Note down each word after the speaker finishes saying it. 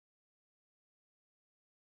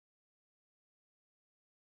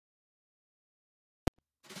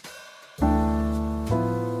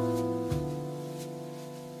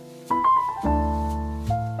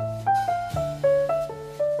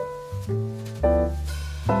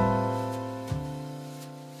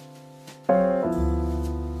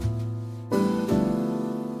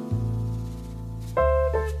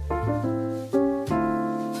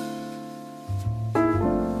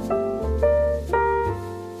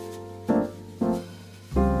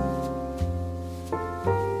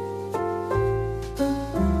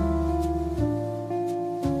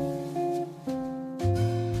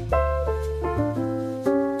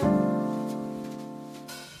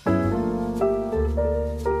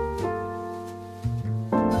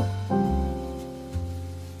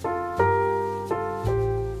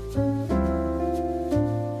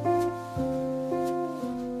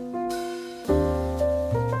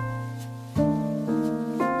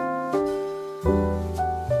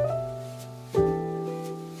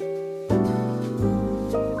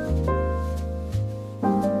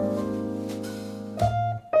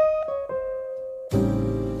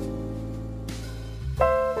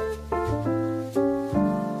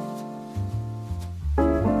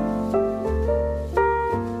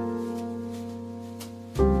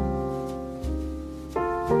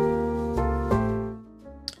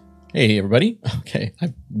Hey everybody. Okay,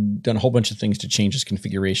 I've done a whole bunch of things to change this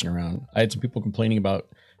configuration around. I had some people complaining about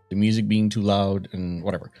the music being too loud and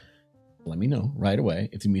whatever. Let me know right away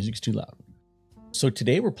if the music's too loud. So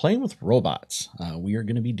today we're playing with robots. We are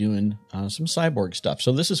going to be doing some cyborg stuff.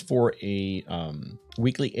 So this is for a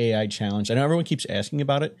weekly AI challenge. I know everyone keeps asking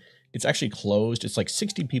about it. It's actually closed. It's like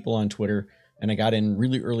 60 people on Twitter, and I got in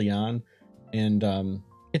really early on, and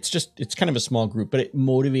it's kind of a small group, but it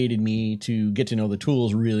motivated me to get to know the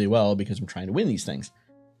tools really well because I'm trying to win these things.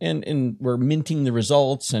 And we're minting the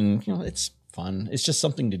results, and you know, it's fun. It's just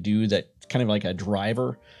something to do that's kind of like a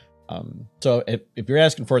driver. So if you're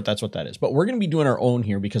asking for it, that's what that is. But we're going to be doing our own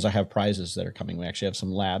here because I have prizes that are coming. We actually have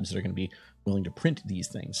some labs that are going to be willing to print these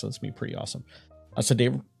things. So it's going to be pretty awesome. So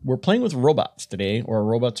Dave, we're playing with robots today, or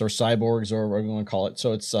robots or cyborgs, or whatever you want to call it.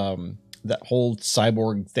 So it's that whole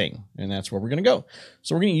cyborg thing, and that's where we're going to go.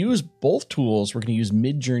 So we're going to use both tools. We're going to use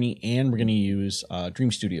MidJourney and we're going to use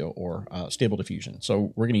Dream Studio or Stable Diffusion.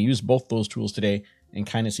 So we're going to use both those tools today and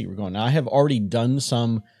kind of see where we're going. Now I have already done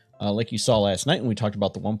some, like you saw last night when we talked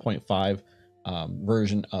about the 1.5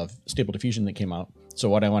 version of Stable Diffusion that came out. So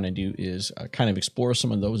what I want to do is kind of explore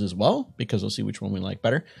some of those as well, because we'll see which one we like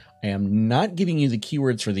better. I am not giving you the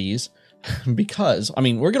keywords for these because, I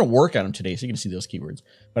mean, we're going to work on them today, so you can see those keywords,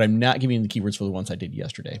 but I'm not giving you the keywords for the ones I did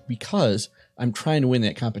yesterday because I'm trying to win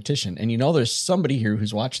that competition. And you know, there's somebody here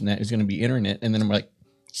who's watching that who's going to be entering it, and then I'm like,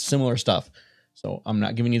 similar stuff. So I'm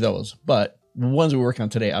not giving you those, but the ones we work on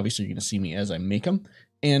today, obviously you're going to see me as I make them.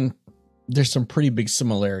 And there's some pretty big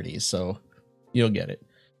similarities, so you'll get it.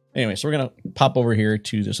 Anyway, so we're going to pop over here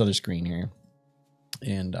to this other screen here,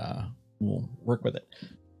 and we'll work with it.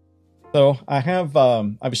 So I have,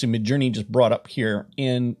 obviously, MidJourney just brought up here,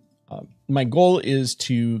 and my goal is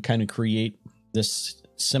to kind of create this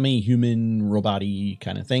semi-human robot-y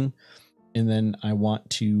kind of thing, and then I want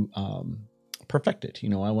to perfect it. You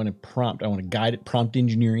know, I want to guide it, prompt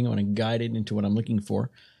engineering. I want to guide it into what I'm looking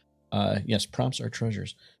for. Yes, prompts are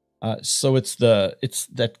treasures. So it's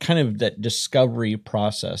that kind of that discovery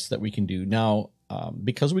process that we can do now,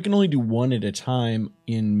 because we can only do one at a time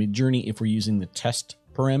in MidJourney if we're using the test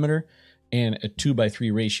parameter and a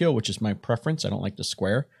 2:3 ratio, which is my preference. I don't like the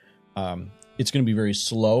square. It's going to be very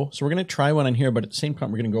slow. So we're going to try one on here, but at the same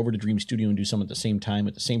time, we're going to go over to Dream Studio and do some at the same time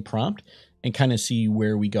with the same prompt and kind of see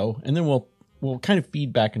where we go. And then we'll kind of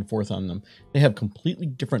feed back and forth on them. They have completely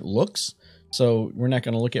different looks. So we're not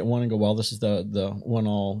going to look at one and go, well, this is the one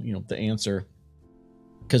all, you know, the answer.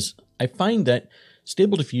 Because I find that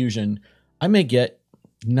Stable Diffusion, I may get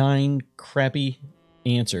 9 crappy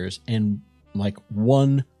answers and like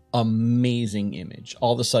one amazing image.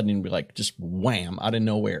 All of a sudden it'll be like just wham out of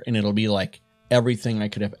nowhere. And it'll be like everything I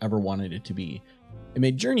could have ever wanted it to be. And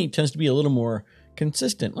MidJourney tends to be a little more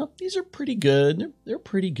consistent. Well, these are pretty good. They're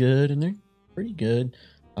pretty good, and they're pretty good.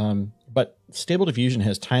 But Stable Diffusion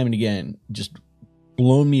has time and again just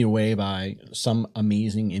blown me away by some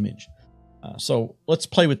amazing image. So let's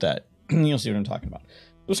play with that. You'll see what I'm talking about.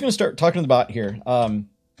 I'm just going to start talking to the bot here.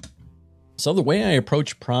 So the way I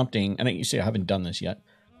approach prompting, and you see I haven't done this yet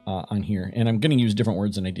on here, and I'm going to use different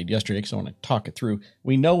words than I did yesterday because I want to talk it through.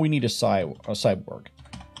 We know we need a cyborg.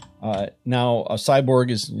 Now, a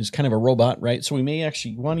cyborg is kind of a robot, right? So we may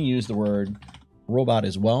actually want to use the word robot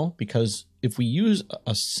as well, because if we use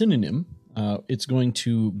a synonym, it's going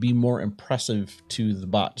to be more impressive to the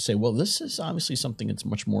bot to say, well, this is obviously something that's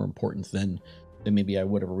much more important than maybe I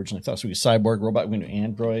would have originally thought. So we cyborg, robot, we're going to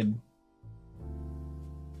Android.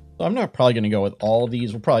 So I'm not probably going to go with all of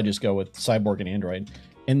these. We'll probably just go with cyborg and Android.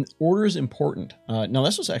 And order is important. Now,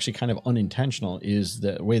 this was actually kind of unintentional, is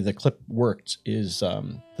the way the clip worked is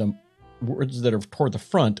the words that are toward the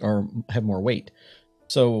front have more weight.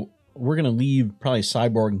 So we're going to leave probably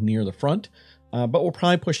cyborg near the front, but we'll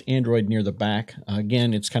probably push Android near the back.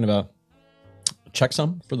 Again, it's kind of a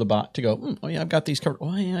checksum for the bot to go, oh yeah, I've got these covered.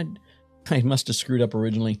 Oh yeah, I must have screwed up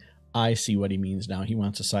originally. I see what he means now. He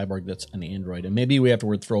wants a cyborg that's an Android, and maybe we have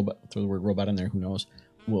to throw the word robot in there. Who knows?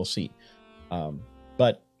 We'll see.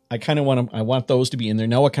 But I kind of want those to be in there.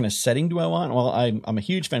 Now, what kind of setting do I want? Well, I'm a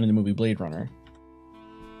huge fan of the movie Blade Runner.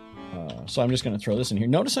 So I'm just going to throw this in here.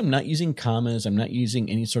 Notice I'm not using commas. I'm not using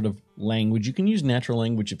any sort of language. You can use natural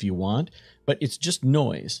language if you want, but it's just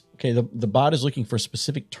noise. Okay, the bot is looking for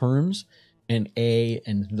specific terms, and a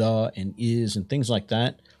and the and is and things like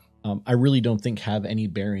that. I really don't think have any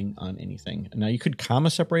bearing on anything. Now, you could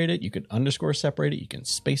comma separate it. You could underscore separate it. You can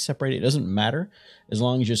space separate it. It doesn't matter as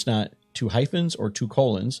long as it's not 2 hyphens or 2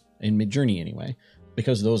 colons in MidJourney anyway,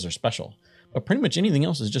 because those are special. But pretty much anything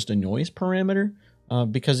else is just a noise parameter.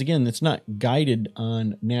 Because again, it's not guided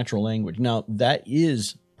on natural language. Now that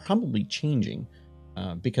is probably changing.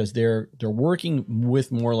 because they're working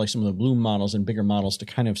with more like some of the Bloom models and bigger models to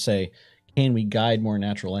kind of say, can we guide more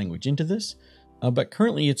natural language into this? But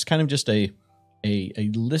currently it's kind of just a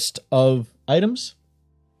list of items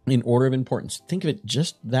in order of importance. Think of it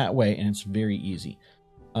just that way, and it's very easy.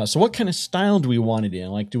 So what kind of style do we want it in?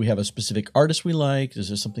 Like, do we have a specific artist we like? Is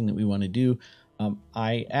there something that we want to do?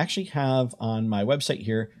 I actually have on my website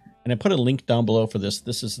here, and I put a link down below for this.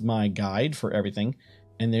 This is my guide for everything.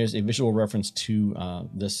 And there's a visual reference to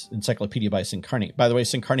this encyclopedia by Syncarnate. By the way,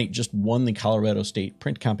 Syncarnate just won the Colorado State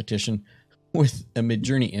print competition with a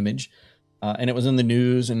MidJourney image. And it was in the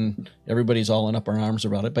news, and everybody's all in up our arms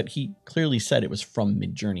about it. But he clearly said it was from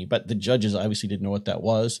MidJourney. But the judges obviously didn't know what that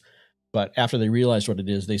was. But after they realized what it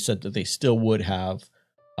is, they said that they still would have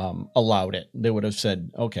allowed it. They would have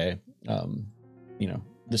said, okay, you know,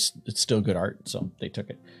 it's still good art. So they took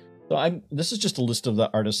it. So this is just a list of the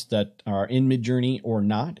artists that are in MidJourney or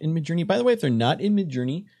not in MidJourney. By the way, if they're not in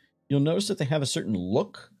MidJourney, you'll notice that they have a certain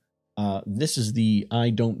look. This is the I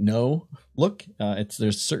don't know look. There's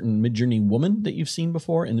a certain MidJourney woman that you've seen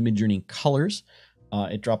before in the MidJourney colors.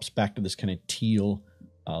 It drops back to this kind of teal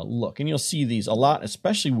look. And you'll see these a lot,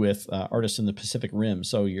 especially with artists in the Pacific Rim.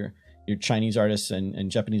 So your Chinese artists and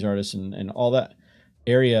Japanese artists and all that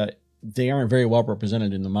area, they aren't very well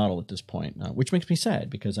represented in the model at this point, which makes me sad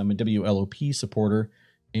because I'm a WLOP supporter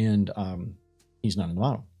and he's not in the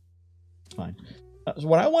model. It's fine. So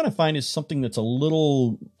what I want to find is something that's a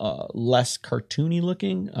little less cartoony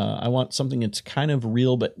looking. I want something that's kind of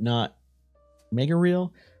real but not mega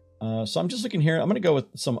real. So I'm just looking here. I'm going to go with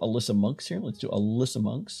some Alyssa Monks here. Let's do Alyssa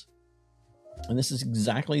Monks. And this is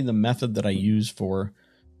exactly the method that I use for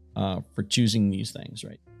choosing these things,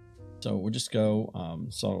 right? So we'll just go,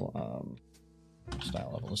 style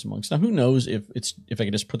of Alyssa Monks. Now, who knows if I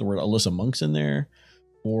could just put the word Alyssa Monks in there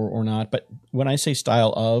or not. But when I say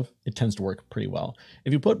style of, it tends to work pretty well.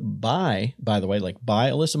 If you put by the way, like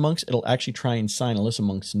by Alyssa Monks, it'll actually try and sign Alyssa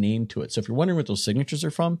Monks' name to it. So if you're wondering what those signatures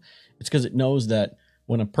are from, it's because it knows that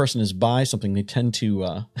when a person is by something, they tend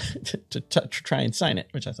to try and sign it,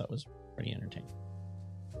 which I thought was pretty entertaining.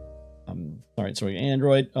 All right, so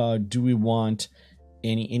Android, do we want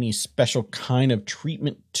any special kind of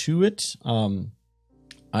treatment to it?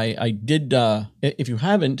 I did, if you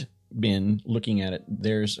haven't been looking at it,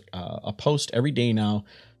 there's a post every day now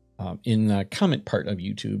in the comment part of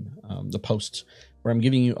YouTube, the posts where I'm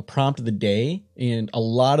giving you a prompt of the day, and a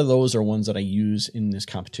lot of those are ones that I use in this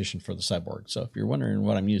competition for the Cyborg. So if you're wondering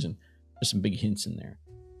what I'm using, there's some big hints in there.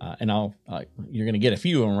 And you're going to get a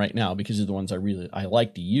few of them right now because they're the ones I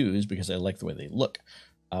like to use because I like the way they look.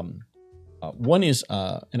 One is,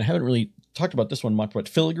 and I haven't really talked about this one much, but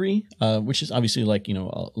filigree, which is obviously like, you know,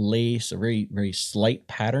 a lace, a very, very slight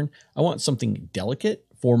pattern. I want something delicate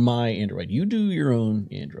for my Android. You do your own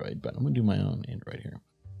Android, but I'm going to do my own Android here.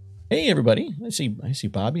 Hey, everybody. I see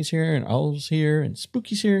Bobby's here and Owl's here and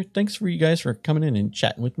Spooky's here. Thanks for you guys for coming in and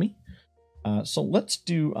chatting with me. So let's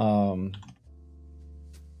do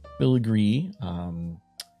filigree.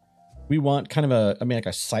 We want kind of like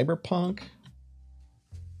a cyberpunk.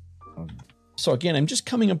 So again, I'm just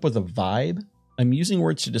coming up with a vibe. I'm using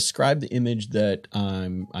words to describe the image that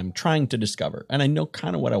I'm trying to discover. And I know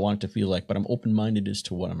kind of what I want it to feel like, but I'm open-minded as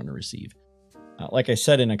to what I'm going to receive. Like I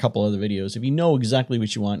said in a couple other videos, if you know exactly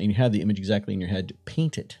what you want and you have the image exactly in your head,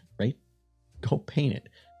 paint it, right? Go paint it.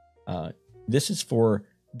 This is for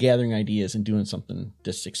gathering ideas and doing something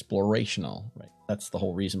just explorational, right? That's the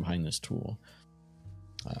whole reason behind this tool.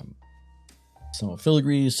 So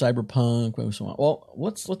filigree, cyberpunk, what else do I want? Well,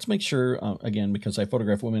 let's make sure, again, because I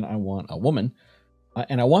photograph women, I want a woman.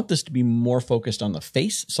 And I want this to be more focused on the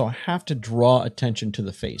face, so I have to draw attention to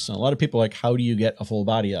the face. And a lot of people are like, how do you get a full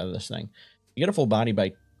body out of this thing? You get a full body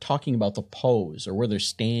by talking about the pose or where they're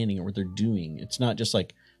standing or what they're doing. It's not just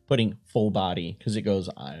like putting full body because it goes,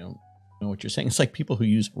 I don't know what you're saying. It's like people who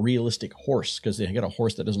use realistic horse because they get a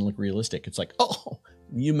horse that doesn't look realistic. It's like, oh,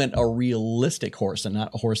 you meant a realistic horse and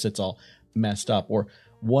not a horse that's all messed up. Or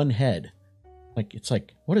one head. Like, it's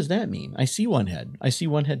like, what does that mean? I see one head. I see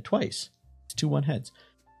one head twice. It's two one heads.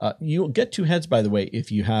 You'll get two heads, by the way,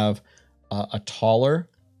 if you have a taller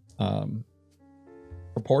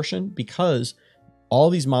proportion, because all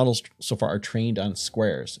these models so far are trained on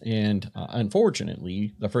squares. And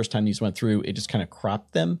unfortunately, the first time these went through, it just kind of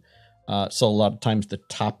cropped them. So a lot of times the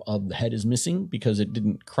top of the head is missing because it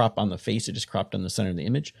didn't crop on the face. It just cropped on the center of the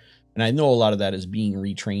image. And I know a lot of that is being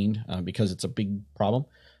retrained because it's a big problem.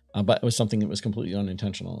 But it was something that was completely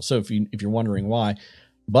unintentional. So if you're wondering why,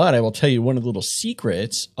 but I will tell you one of the little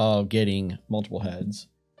secrets of getting multiple heads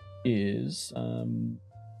is,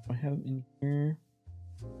 I have them in here.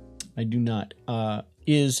 I do not.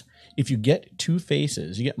 Is if you get two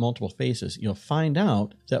faces, you get multiple faces, you'll find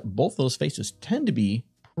out that both those faces tend to be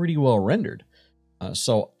pretty well rendered.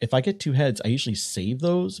 So if I get two heads, I usually save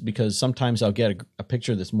those because sometimes I'll get a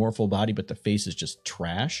picture that's more full body, but the face is just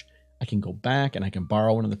trash. I can go back and I can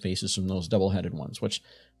borrow one of the faces from those double-headed ones, which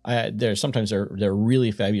sometimes they're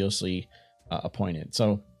really fabulously appointed.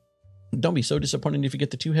 So don't be so disappointed if you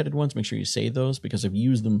get the two-headed ones. Make sure you save those because I've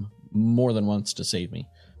used them more than once to save me.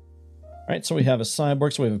 All right, so we have a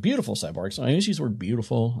cyborg. So we have a beautiful cyborg. So I always use the word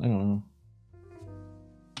beautiful. I don't know.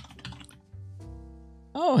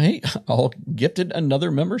 Oh, hey, I'll gifted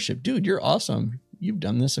another membership. Dude, you're awesome. You've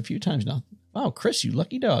done this a few times now. Wow, Chris, you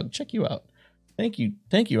lucky dog. Check you out. Thank you.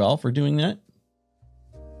 Thank you all for doing that.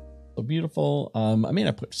 So beautiful. I mean,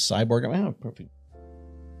 I put cyborg. I mean, perfect.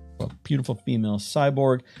 Well, beautiful female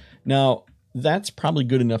cyborg. Now, that's probably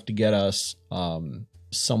good enough to get us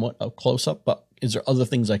somewhat a close-up, but is there other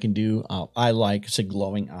things I can do? I like, say,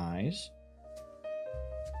 glowing eyes.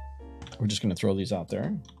 We're just going to throw these out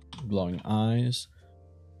there. Glowing eyes.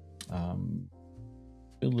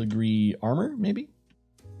 Filigree armor, maybe?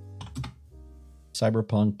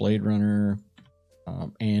 Cyberpunk, Blade Runner,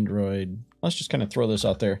 Android. Let's just kind of throw this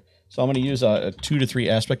out there. So I'm going to use a 2 to 3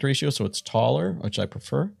 aspect ratio, so it's taller, which I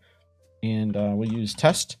prefer. And we'll use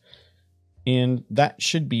test. And that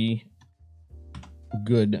should be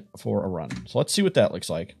good for a run. So let's see what that looks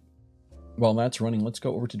like. While that's running, let's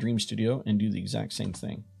go over to Dream Studio and do the exact same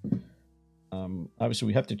thing. Obviously,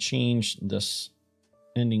 we have to change this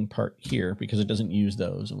ending part here because it doesn't use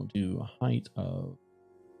those. And we'll do a height of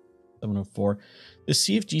 704. The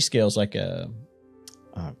CFG scale is like a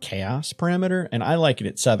chaos parameter, and I like it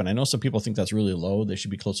at 7. I know some people think that's really low. They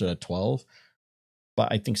should be closer to 12, but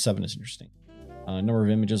I think 7 is interesting. Number of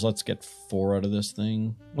images, let's get 4 out of this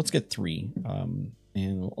thing. Let's get 3,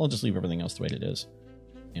 and I'll just leave everything else the way it is,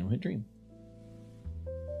 and we'll hit Dream.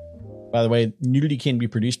 By the way, nudity can be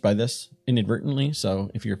produced by this inadvertently,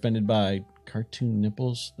 so if you're offended by cartoon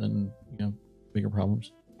nipples, then you know, bigger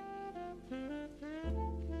problems.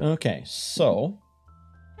 Okay, so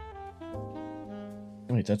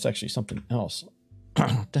wait, that's actually something else.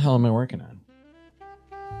 What the hell am I working on?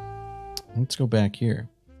 Let's go back here.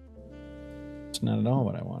 It's not at all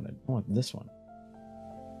what I wanted. I want this one.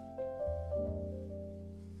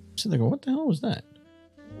 So they go, what the hell was that?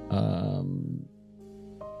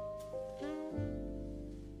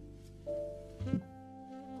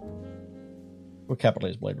 We'll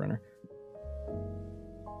capitalize Blade Runner.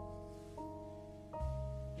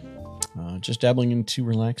 Just dabbling into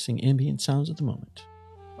relaxing ambient sounds at the moment.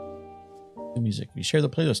 The music. You share the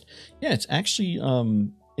playlist. Yeah, it's actually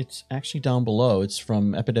down below. It's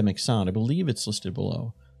from Epidemic Sound. I believe it's listed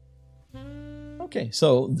below. Okay,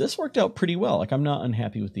 so this worked out pretty well. Like, I'm not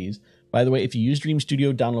unhappy with these. By the way, if you use Dream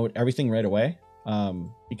Studio, download everything right away.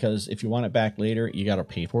 Because if you want it back later, you got to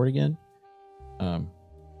pay for it again.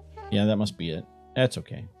 Yeah, that must be it. That's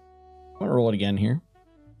okay. I'm going to roll it again here.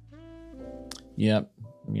 Yep.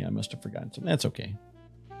 Yeah, I must have forgotten something. That's okay.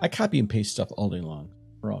 I copy and paste stuff all day long.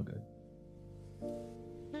 We're all good.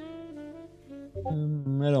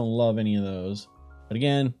 I don't love any of those. But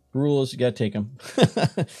again, rules, you gotta take them.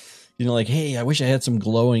 You know, like, hey, I wish I had some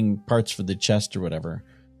glowing parts for the chest or whatever.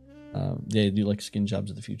 They do like skin jobs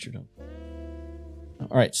of the future, don't they?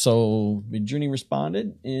 All right, so MidJourney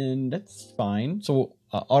responded, and that's fine. So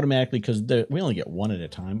automatically, because we only get one at a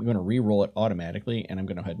time, we're going to re-roll it automatically, and I'm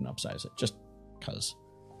going to go ahead and upsize it, just because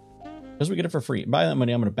we get it for free. By that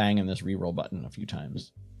money, I'm going to bang on this re-roll button a few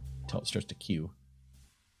times until it starts to queue.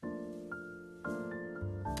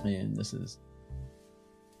 And this is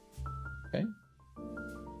okay.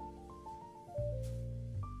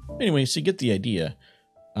 Anyway, so you get the idea.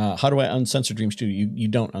 How do I uncensor Dream Studio? You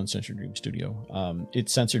don't uncensor Dream Studio.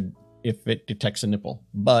 It's censored if it detects a nipple.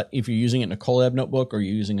 But if you're using it in a collab notebook or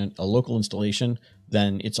you're using a local installation,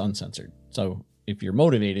 then it's uncensored. So if you're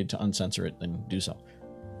motivated to uncensor it, then do so.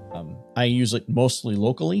 I use it mostly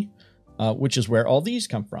locally, which is where all these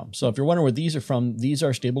come from. So if you're wondering where these are from, these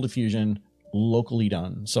are Stable Diffusion locally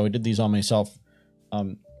done. So I did these all myself.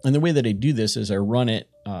 And the way that I do this is I run it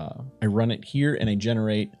here and I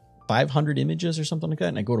generate 500 images or something like that,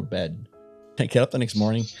 and I go to bed. I get up the next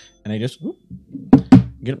morning and I just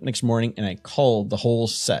get up next morning and I cull the whole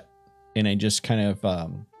set, and I just kind of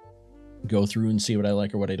go through and see what I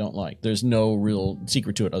like or what I don't like. There's no real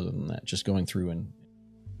secret to it other than that, just going through. And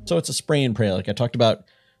so it's a spray and pray. Like I talked about,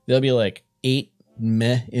 there'll be like 8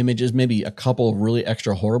 meh images, maybe a couple of really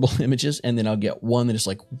extra horrible images, and then I'll get one that is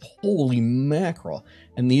like, holy mackerel.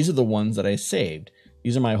 And these are the ones that I saved.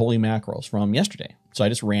 These are my holy mackerels from yesterday. So I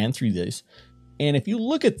just ran through these, And if you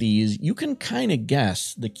look at these, you can kind of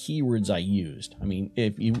guess the keywords I used. I mean,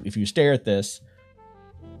 if you stare at this,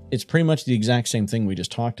 it's pretty much the exact same thing we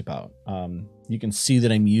just talked about. You can see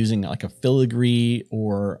that I'm using like a filigree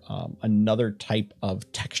or another type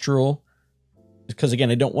of textural, because again,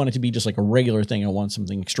 I don't want it to be just like a regular thing. I want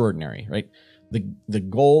something extraordinary, right? The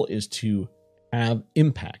goal is to have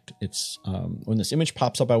impact. It's when this image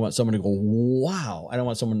pops up, I want someone to go, wow. I don't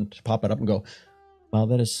want someone to pop it up and go, wow,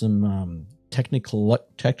 that is some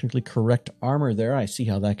technically correct armor there. I see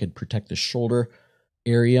how that could protect the shoulder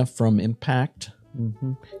area from impact.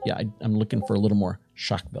 Yeah, I'm looking for a little more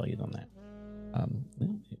shock value than that.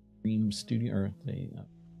 Dream Studio, or the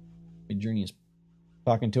MidJourney is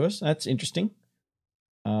talking to us. That's interesting.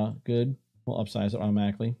 Good. We'll upsize it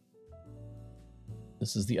automatically.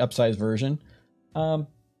 This is the upsize version.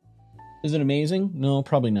 Is it amazing? No,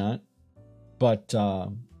 probably not. But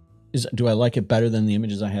do I like it better than the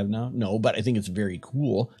images I have now? No, but I think it's very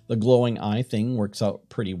cool. The glowing eye thing works out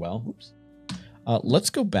pretty well. Oops. Let's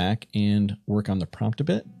go back and work on the prompt a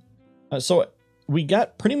bit. So we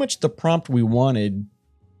got pretty much the prompt we wanted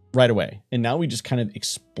right away, and now we just kind of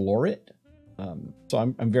explore it. So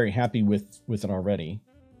I'm very happy with it already.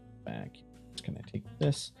 Back, just gonna take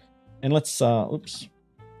this, and let's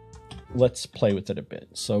play with it a bit.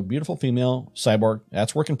 So beautiful female cyborg,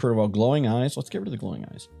 that's working pretty well. Glowing eyes, let's get rid of the glowing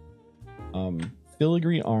eyes.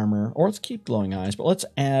 Filigree armor, or let's keep glowing eyes, but let's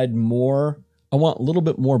add more. I want a little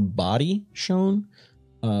bit more body shown.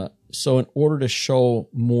 So in order to show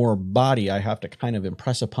more body, I have to kind of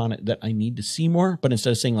impress upon it that I need to see more. But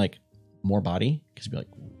instead of saying like more body, because you'd be like,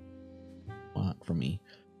 what from me?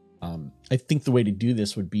 I think the way to do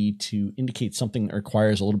this would be to indicate something that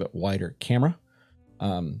requires a little bit wider camera.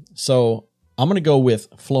 So I'm going to go with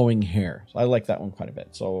flowing hair. So I like that one quite a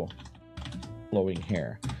bit. So flowing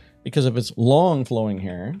hair, because if it's long flowing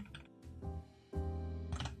hair,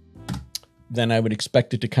 then I would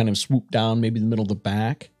expect it to kind of swoop down maybe the middle of the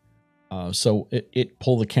back. So it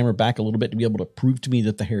pull the camera back a little bit to be able to prove to me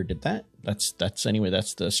that the hair did that. That's anyway,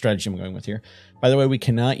 that's the strategy I'm going with here. By the way, we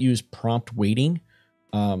cannot use prompt weighting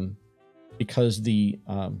because the,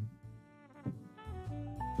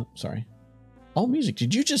 sorry. All music.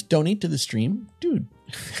 Did you just donate to the stream? Dude,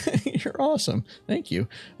 you're awesome. Thank you.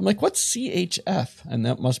 I'm like, what's CHF? And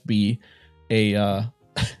that must be a,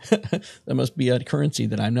 that must be a currency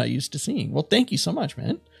that I'm not used to seeing. Well, thank you so much,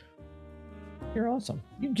 man. You're awesome.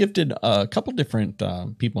 You gifted a couple different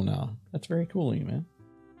people now. That's very cool of you, man.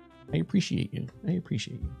 I appreciate you. I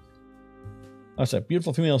appreciate you. That's a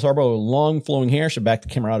beautiful female cyborg with long flowing hair. Should back the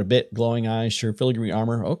camera out a bit. Glowing eyes, sure. Filigree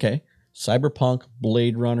armor. Okay. Cyberpunk,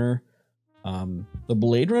 Blade Runner. The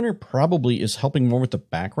Blade Runner probably is helping more with the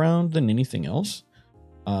background than anything else.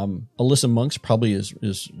 Alyssa Monks probably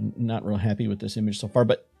is not real happy with this image so far,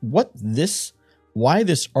 but why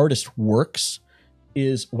this artist works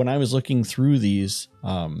is when I was looking through these,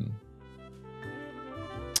 the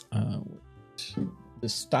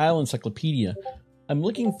style encyclopedia, I'm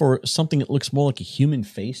looking for something that looks more like a human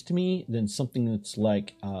face to me than something that's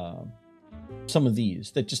like, some of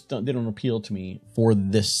these that just they don't appeal to me for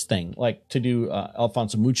this thing. Like to do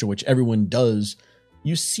Alfonso Mucha, which everyone does.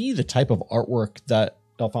 You see the type of artwork that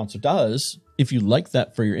Alfonso does. If you like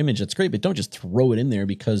that for your image, that's great, but don't just throw it in there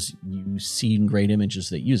because you see great images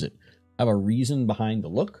that use it. Have a reason behind the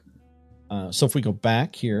look. So if we go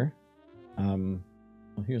back here, well,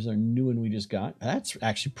 here's our new one we just got. That's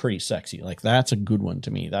actually pretty sexy. Like that's a good one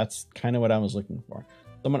to me. That's kind of what I was looking for.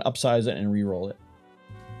 So I'm going to upsize it and re-roll it.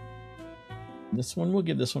 This one, we'll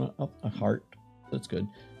give this one a heart. That's good.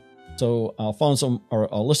 So Alfonso or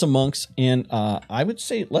Alyssa Monks, and I would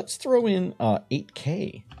say let's throw in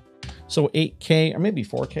 8K. So 8K or maybe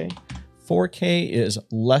 4K. 4K is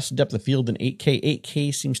less depth of field than 8K.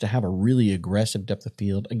 8K seems to have a really aggressive depth of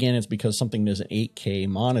field. Again, it's because something that's an 8K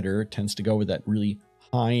monitor tends to go with that really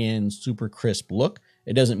high-end, super crisp look.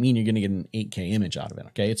 It doesn't mean you're going to get an 8K image out of it.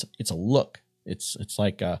 Okay, it's a look. It's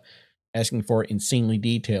like asking for insanely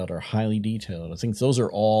detailed or highly detailed. I think those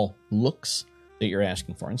are all looks that you're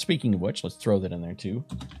asking for. And speaking of which, let's throw that in there too.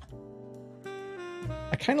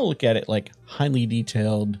 I kind of look at it like highly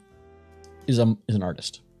detailed is an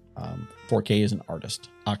artist. 4K is an artist.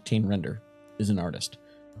 Octane render is an artist.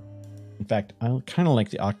 In fact, I kind of like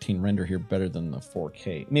the Octane render here better than the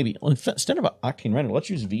 4K. Maybe instead of Octane render, let's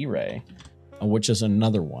use V-Ray, which is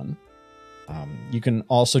another one. You can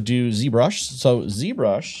also do ZBrush. So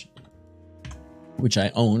ZBrush, which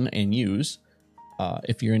I own and use,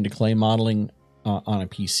 if you're into clay modeling on a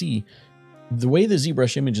PC, the way the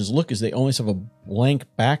ZBrush images look is they always have a blank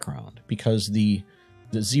background because the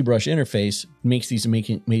the ZBrush interface makes these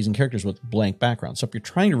amazing characters with blank backgrounds. So if you're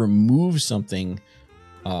trying to remove something,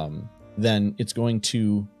 then it's going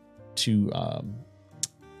to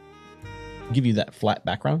give you that flat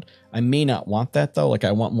background. I may not want that though. Like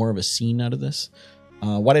I want more of a scene out of this.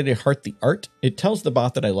 Why did I heart the art? It tells the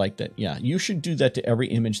bot that I liked it. Yeah, you should do that to every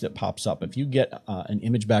image that pops up. If you get an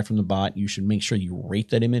image back from the bot, you should make sure you rate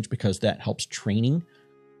that image because that helps training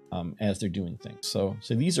as they're doing things. So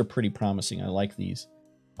these are pretty promising. I like these.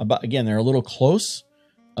 But again, they're a little close.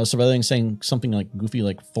 So rather than saying something like goofy,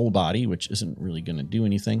 like full body, which isn't really going to do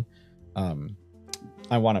anything,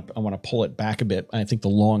 I want to pull it back a bit. I think the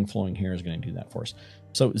long flowing hair is going to do that for us.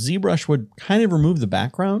 So ZBrush would kind of remove the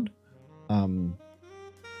background, but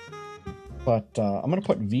I'm going to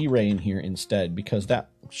put V-Ray in here instead because that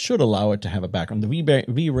should allow it to have a background. The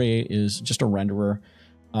V-Ray is just a renderer.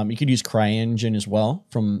 You could use CryEngine as well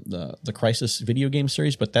from the Crysis video game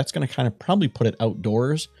series, but that's going to kind of probably put it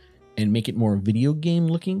outdoors and make it more video game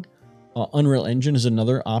looking. Unreal Engine is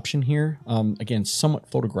another option here. Again, somewhat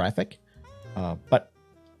photographic, but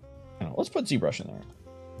you know, let's put ZBrush in there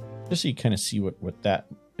just so you kind of see what that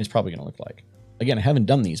is probably going to look like. Again, I haven't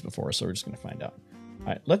done these before, so we're just going to find out. All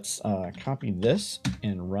right, let's copy this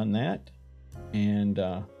and run that, and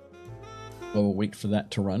we'll wait for that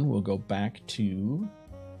to run. We'll go back to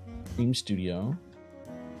Dream Studio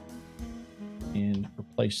and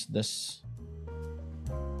replace this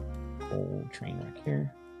whole train wreck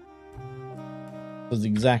here. So it's the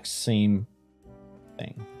exact same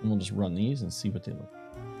thing. And we'll just run these and see what they look like.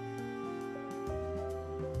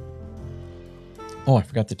 Oh, I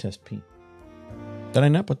forgot to test P. Did I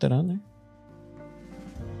not put that on there?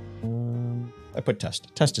 I put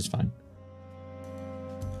test. Test is fine.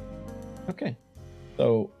 Okay.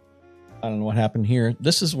 So I don't know what happened here.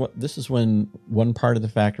 This is when one part of the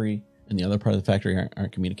factory and the other part of the factory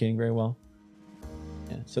aren't communicating very well.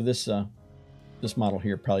 Yeah. So this model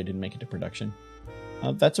here probably didn't make it to production.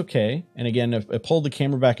 That's okay. And again, I pulled the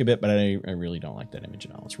camera back a bit, but I really don't like that image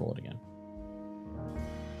at all. Let's roll it again.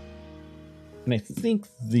 And I think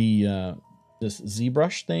this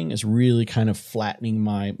ZBrush thing is really kind of flattening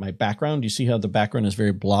my background. You see how the background is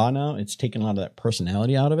very blah now? It's taken a lot of that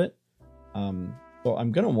personality out of it. So I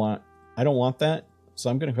don't want that. So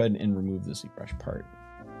I'm going to go ahead and remove the ZBrush part.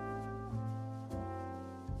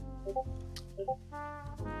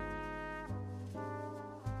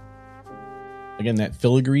 Again, that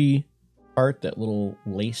filigree part, that little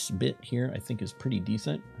lace bit here, I think is pretty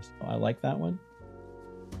decent. So I like that one.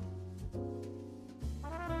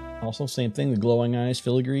 Also, same thing, the glowing eyes,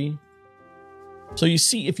 filigree. So you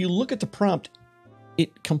see, if you look at the prompt,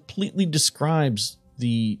 it completely describes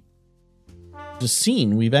the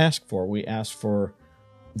scene we've asked for. We asked for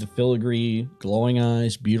the filigree, glowing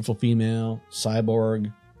eyes, beautiful female,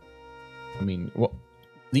 cyborg. I mean, well,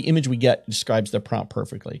 the image we get describes the prompt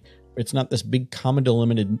perfectly. It's not this big comma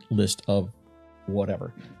delimited list of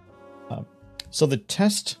whatever. So the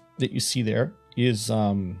test that you see there is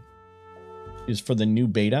for the new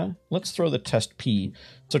beta. Let's throw the test P.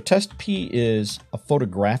 So test P is a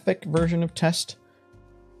photographic version of test.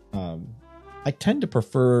 I tend to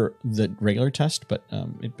prefer the regular test, but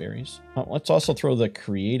it varies. Let's also throw the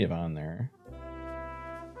creative on there.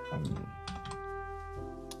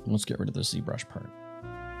 Let's get rid of the ZBrush part.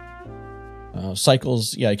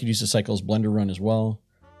 Cycles, yeah, I could use the Cycles Blender run as well.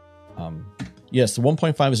 Yes, the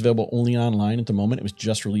 1.5 is available only online at the moment. It was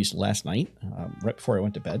just released last night, right before I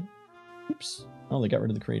went to bed. Oops. Oh, they got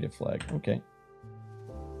rid of the creative flag. Okay.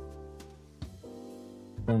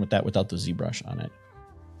 Going with that without the ZBrush on it.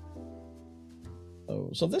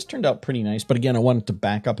 So this turned out pretty nice, but again, I wanted to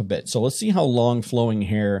back up a bit. So let's see how long flowing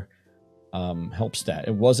hair helps that.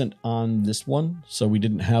 It wasn't on this one, so we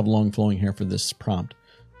didn't have long flowing hair for this prompt.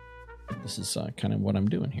 This is kind of what I'm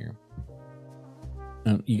doing here.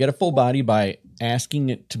 You get a full body by asking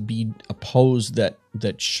it to be a pose that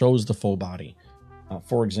shows the full body.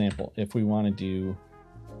 For example, if we want to do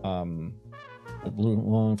blue,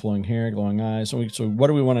 long flowing hair, glowing eyes. So what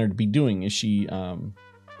do we want her to be doing? Is she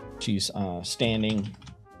she's standing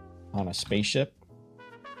on a spaceship?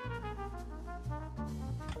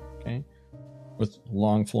 Okay, with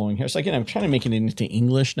long flowing hair. So again, I'm trying to make it into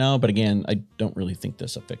English now, but again, I don't really think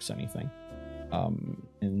this will fix anything.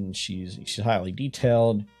 And she's highly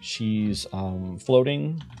detailed. She's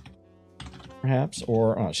floating, perhaps,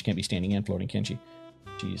 or she can't be standing and floating, can she?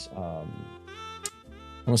 She's I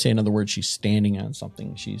want to say another word. She's standing on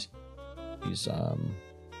something. She's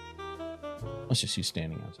let's just use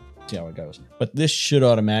standing on something. See how it goes. But this should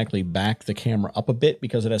automatically back the camera up a bit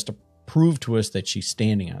because it has to prove to us that she's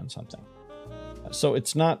standing on something. So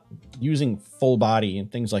it's not using full body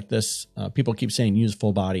and things like this. People keep saying use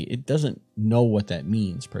full body. It doesn't know what that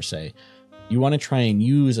means per se. You want to try and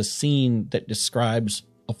use a scene that describes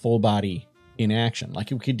a full body in action.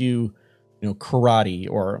 Like you could do, you know, karate,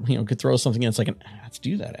 or, you know, could throw something in. It's like, let's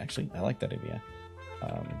do that actually. I like that idea.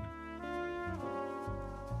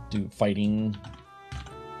 Do fighting,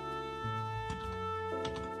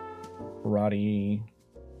 karate.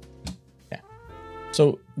 Yeah.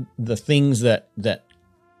 So the things that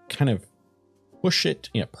kind of push it,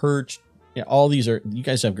 you know, purge, yeah, all these are, you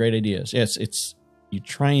guys have great ideas. Yes, it's, you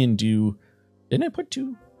try and do, didn't I put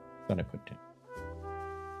 2? I thought I put 2.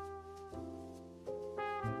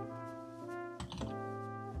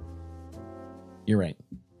 You're right.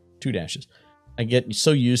 2 dashes. I get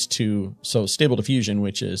so used to, so Stable Diffusion,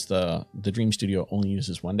 which is the Dream Studio, only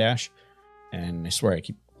uses 1 dash. And I swear I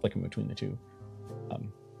keep flicking between the 2.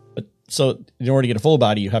 But so in order to get a full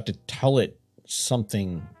body, you have to tell it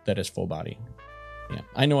something that is full body. Yeah,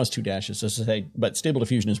 I know it's 2 dashes, but Stable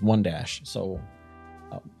Diffusion is 1 dash. So,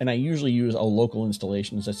 and I usually use a local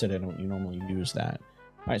installation. As I said, I don't normally use that.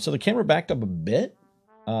 All right, so the camera backed up a bit.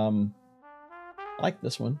 I like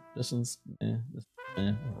this one. This one's,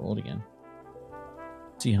 I'll roll it again.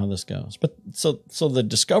 See how this goes. But so the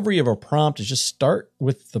discovery of a prompt is just start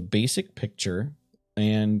with the basic picture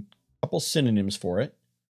and a couple synonyms for it.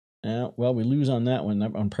 Well, we lose on that one.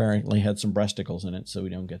 That one apparently had some breasticles in it, so we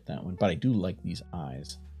don't get that one. But I do like these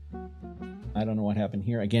eyes. I don't know what happened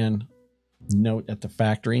here. Again, note at the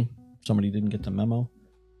factory, somebody didn't get the memo.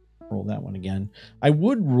 Roll that one again. I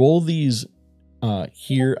would roll these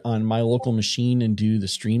here on my local machine and do the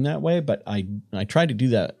stream that way, but I tried to do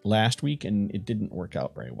that last week and it didn't work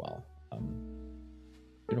out very well.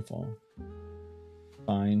 Beautiful.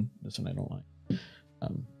 Fine. This one I don't like.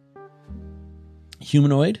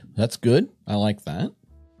 Humanoid, that's good. I like that.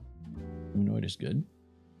 Humanoid is good.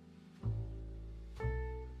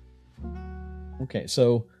 Okay,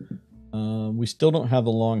 so we still don't have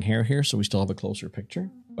the long hair here, so we still have a closer picture,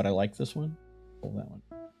 but I like this one. Pull that one.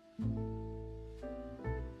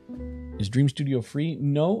 Is Dream Studio free?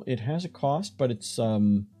 No, it has a cost, but it's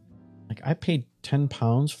like I paid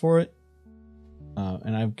 £10 for it,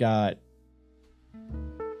 and I've got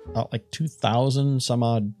about like 2,000 some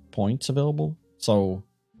odd points available. So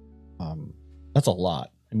that's a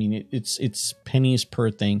lot. I mean, it's pennies per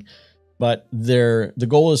thing, but the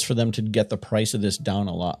goal is for them to get the price of this down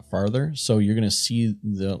a lot farther. So you're going to see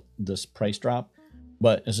this price drop.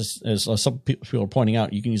 But as some people are pointing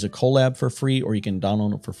out, you can use a collab for free, or you can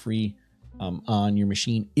download it for free on your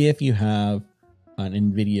machine if you have an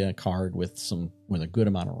NVIDIA card with a good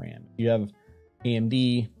amount of RAM. If you have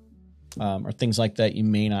AMD or things like that, you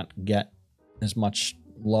may not get as much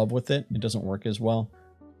love with it. It doesn't work as well.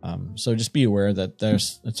 So just be aware that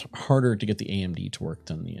it's harder to get the AMD to work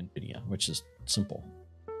than the NVIDIA, which is simple.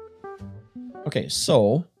 Okay,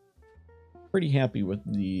 so pretty happy with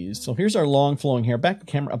these. So here's our long flowing hair. Back the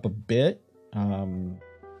camera up a bit. Don't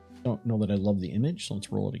know that I love the image, so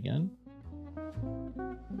let's roll it again.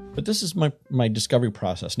 But this is my discovery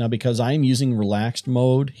process. Now, because I'm using relaxed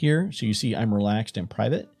mode here, so you see I'm relaxed and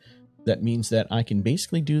private, that means that I can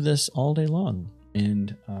basically do this all day long.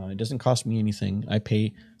 And it doesn't cost me anything. I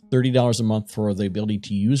pay $30 a month for the ability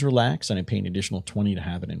to use relax, and I pay an additional $20 to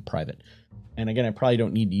have it in private. And again, I probably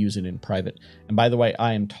don't need to use it in private. And by the way,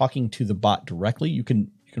 I am talking to the bot directly. You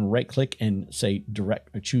can right click and say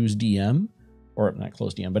choose DM, or not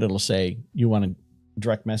close DM, but it'll say you want a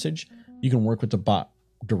direct message. You can work with the bot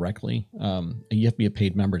directly. You have to be a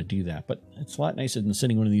paid member to do that, but it's a lot nicer than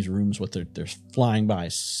sitting in one of these rooms with they're flying by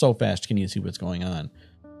so fast you can't even see what's going on.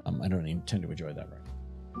 I don't even tend to enjoy that right.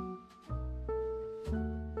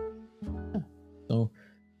 Yeah. So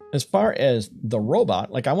as far as the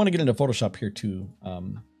robot, like I want to get into Photoshop here too.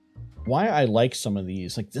 Why I like some of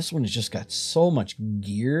these, like this one has just got so much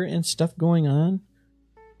gear and stuff going on.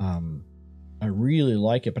 I really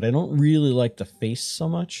like it, but I don't really like the face so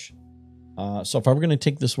much. So if I were going to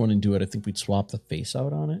take this one and do it, I think we'd swap the face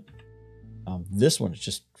out on it. This one is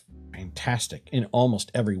just fantastic in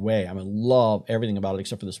almost every way. I love everything about it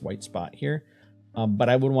except for this white spot here. But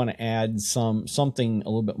I would want to add something a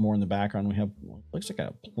little bit more in the background. We have, looks like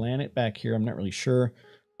a planet back here. I'm not really sure.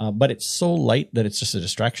 But it's so light that it's just a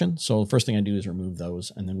distraction. So the first thing I do is remove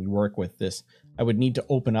those, and then we work with this. I would need to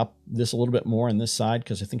open up this a little bit more on this side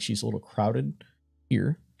because I think she's a little crowded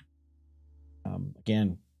here.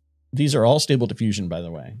 Again, these are all Stable Diffusion, by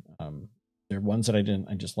the way. They're ones that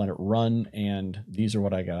I just let it run, and these are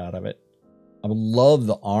what I got out of it. I would love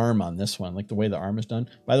the arm on this one, like the way the arm is done.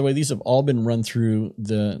 By the way, these have all been run through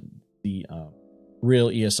the real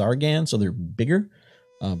ESR GAN, so they're bigger.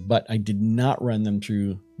 but I did not run them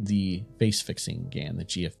through the face fixing GAN, the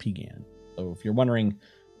GFPGAN. So if you're wondering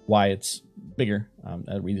why it's bigger,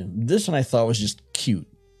 this one I thought was just cute.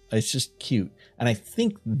 It's just cute. And I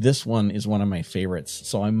think this one is one of my favorites.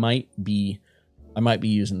 So I might be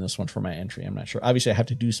using this one for my entry. I'm not sure. Obviously I have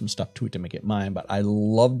to do some stuff to it to make it mine, but I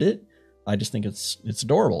loved it. I just think it's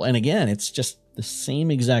adorable. And again, it's just the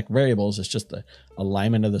same exact variables. It's just the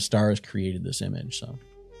alignment of the stars created this image. So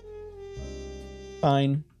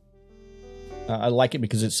fine. I like it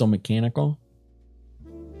because it's so mechanical.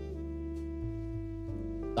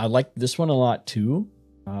 I like this one a lot too.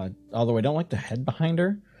 Although I don't like the head behind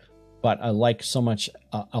her, but I like so much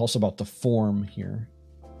also about the form here.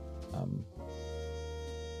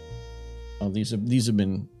 Oh, these have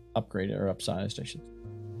been upgraded or upsized, I should.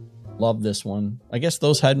 Love this one. I guess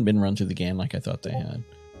those hadn't been run through the GAN like I thought they had.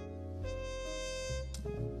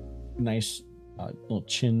 Nice little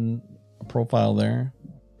chin profile there.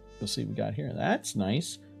 You'll see what we got here. That's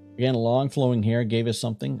nice. Again, long flowing hair gave us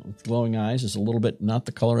something. With glowing eyes is a little bit not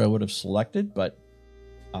the color I would have selected, but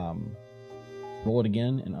roll it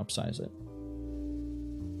again and upsize it.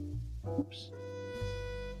 Oops.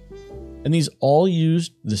 And these all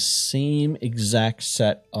used the same exact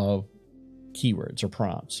set of keywords or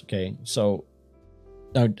prompts. Okay, so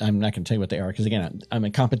I'm not going to tell you what they are because again, I'm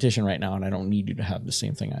in competition right now and I don't need you to have the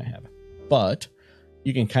same thing I have. But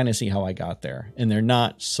you can kind of see how I got there, and they're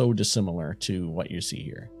not so dissimilar to what you see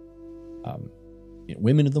here.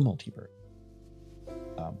 Women of the multiverse.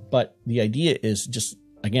 But the idea is just,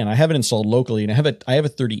 again, I have it installed locally, and I have a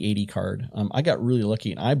 3080 card. I got really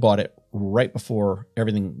lucky, and I bought it right before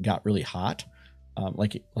everything got really hot.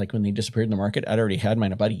 Like when they disappeared in the market, I'd already had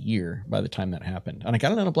mine about a year by the time that happened, and I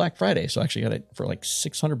got it on a Black Friday, so I actually got it for like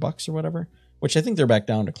 $600 or whatever, which I think they're back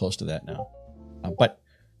down to close to that now. But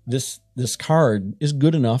this card is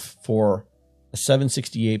good enough for a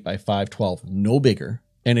 768 by 512, no bigger,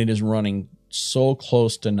 and it is running so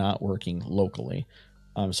close to not working locally.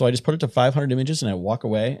 So I just put it to 500 images and I walk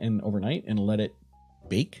away and overnight and let it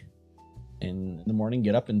bake. And in the morning,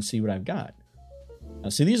 get up and see what I've got.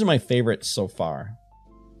 So these are my favorites so far.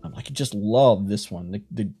 I could just love this one.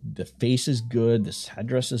 The face is good. This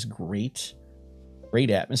headdress is great. Great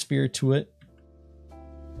atmosphere to it.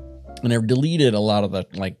 And I've deleted a lot of the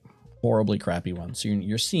like horribly crappy ones. So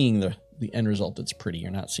you're seeing the end result that's pretty.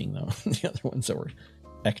 You're not seeing the other ones that were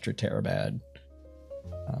extra terror bad.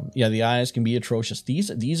 Yeah, the eyes can be atrocious.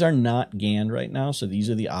 These are not GAN'd right now, so these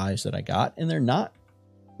are the eyes that I got, and they're not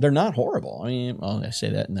horrible. I mean, well, I say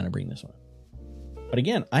that and then I bring this one. But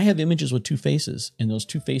again, I have images with two faces, and those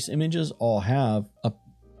two face images all have a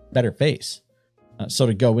better face. So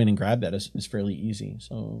to go in and grab that is fairly easy.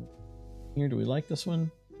 So here, do we like this one?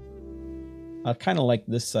 I kind of like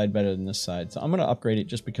this side better than this side. So I'm going to upgrade it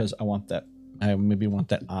just because I want that. I maybe want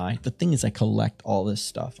that eye. The thing is I collect all this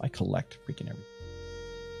stuff. I collect freaking everything.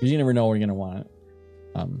 Because you never know where you're going to want it.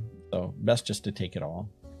 So best just to take it all.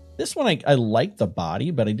 This one, I like the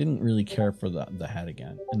body, but I didn't really care for the head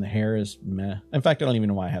again. And the hair is meh. In fact, I don't even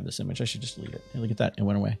know why I have this image. I should just delete it. Hey, look at that. It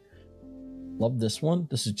went away. Love this one.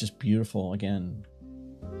 This is just beautiful. Again,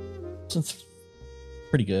 this one's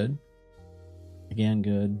pretty good. Again,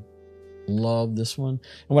 good. Love this one.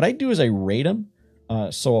 And what I do is I rate them.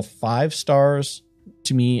 So a 5 stars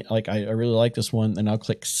to me, like I really like this one. And I'll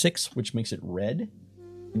click 6, which makes it red.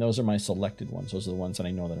 And those are my selected ones. Those are the ones that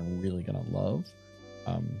I know that I'm really going to love.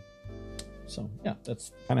 So yeah,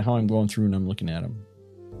 that's kind of how I'm going through and I'm looking at them.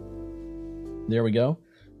 There we go.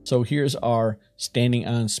 So here's our standing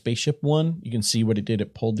on spaceship one. You can see what it did.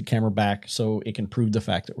 It pulled the camera back so it can prove the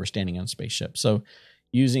fact that we're standing on spaceship. So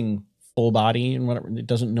using full body and whatever, it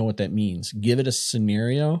doesn't know what that means. Give it a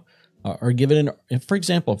scenario or give it for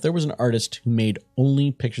example, if there was an artist who made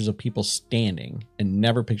only pictures of people standing and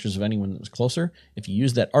never pictures of anyone that was closer, if you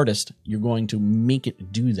use that artist, you're going to make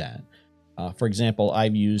it do that. For example,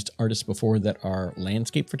 I've used artists before that are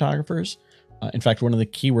landscape photographers. In fact, one of the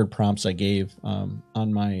keyword prompts I gave on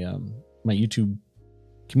my my YouTube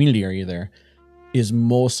community area there is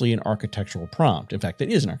mostly an architectural prompt. In fact,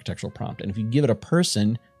 it is an architectural prompt. And if you give it a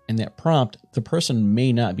person and that prompt, the person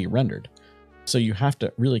may not be rendered. So you have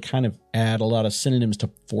to really kind of add a lot of synonyms to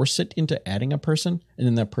force it into adding a person. And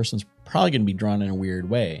then that person's probably going to be drawn in a weird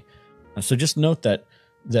way. So just note that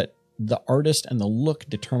the artist and the look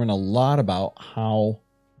determine a lot about how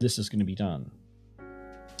this is going to be done.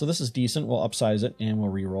 So this is decent. We'll upsize it and we'll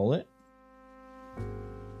re-roll it.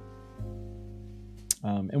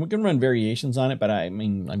 And we can run variations on it, but I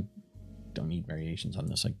mean, I don't need variations on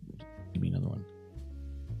this. Give me another one.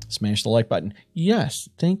 Smash the like button. Yes,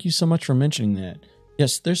 thank you so much for mentioning that.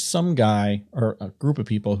 Yes, there's some guy or a group of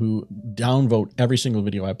people who downvote every single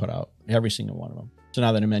video I put out, every single one of them. So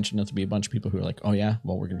now that I mentioned it, there'll be a bunch of people who are like, oh yeah,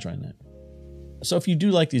 well, we're going to join that. So if you do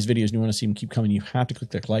like these videos and you want to see them keep coming, you have to click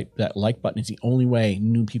that like button. It's the only way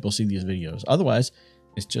new people see these videos. Otherwise,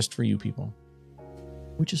 it's just for you people,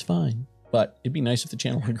 which is fine. But it'd be nice if the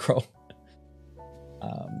channel would grow.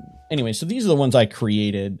 Anyway, so these are the ones I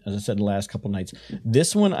created, as I said, the last couple nights.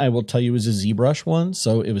 This one, I will tell you, is a ZBrush one.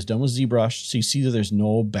 So it was done with ZBrush. So you see that there's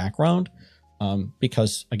no background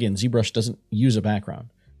because, again, ZBrush doesn't use a background.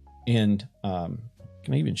 And can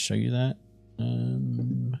I even show you that?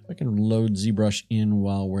 If I can load ZBrush in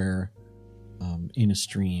while we're in a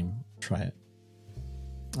stream, try it.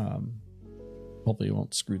 Hopefully it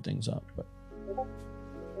won't screw things up, but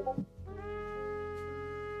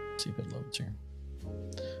let's see if it loads here.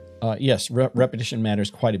 Yes, repetition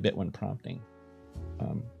matters quite a bit when prompting.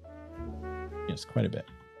 Yes, quite a bit.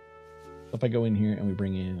 So if I go in here and we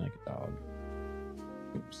bring in like a dog.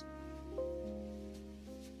 Oops.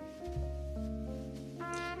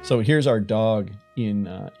 So here's our dog in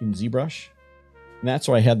ZBrush. And that's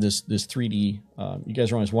why I had this 3D. You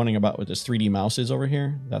guys are always wondering about what this 3D mouse is over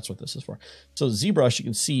here. That's what this is for. So ZBrush, you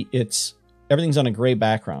can see everything's on a gray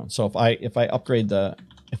background. So if I upgrade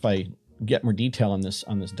if I get more detail on this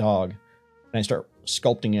dog and I start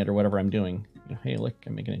sculpting it or whatever I'm doing, hey, look,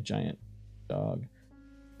 I'm making a giant dog.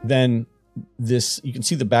 Then you can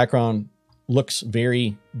see the background looks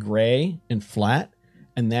very gray and flat.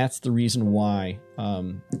 And that's the reason why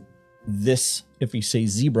if you say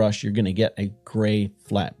ZBrush, you're going to get a gray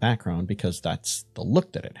flat background because that's the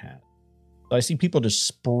look that it had. So I see people just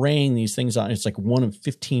spraying these things on. It's like one of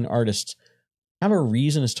 15 artists. Have a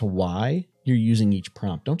reason as to why you're using each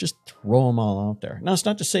prompt. Don't just throw them all out there. Now, it's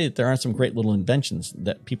not to say that there aren't some great little inventions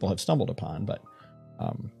that people have stumbled upon, but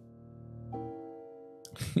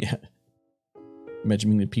yeah.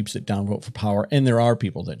 Imagine the peeps that downvote for power. And there are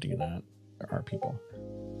people that do that. There are people.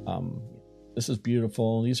 This is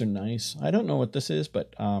beautiful. These are nice. I don't know what this is,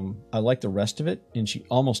 but I like the rest of it. And she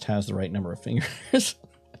almost has the right number of fingers.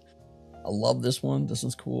 I love this one. This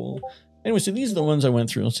is cool. Anyway, so these are the ones I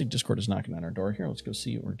went through. Let's see, Discord is knocking on our door here. Let's go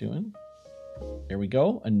see what we're doing. There we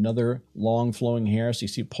go. Another long flowing hair. So you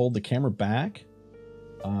see, pulled the camera back.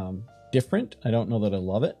 Different. I don't know that I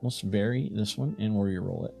love it. Let's vary this one and where you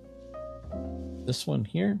roll it. This one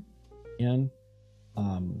here. And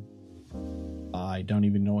I don't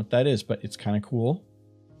even know what that is, but it's kind of cool.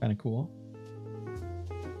 Kind of cool.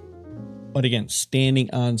 But again,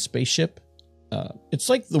 standing on spaceship. It's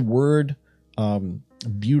like the word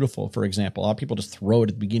beautiful, for example. A lot of people just throw it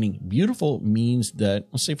at the beginning. Beautiful means that,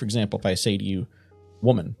 let's say, for example, if I say to you,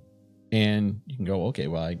 woman, and you can go, okay,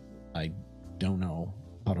 well, I don't know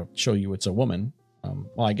how to show you it's a woman.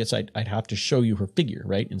 Well, I guess I'd have to show you her figure,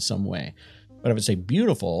 right, in some way. But if I say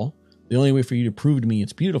beautiful, the only way for you to prove to me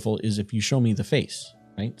it's beautiful is if you show me the face,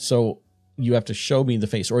 right? So you have to show me the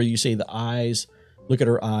face. Or you say the eyes, look at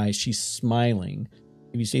her eyes, she's smiling.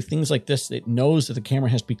 If you say things like this, it knows that the camera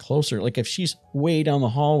has to be closer. Like if she's way down the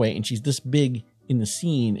hallway and she's this big in the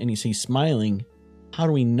scene and you say smiling, how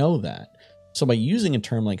do we know that? So by using a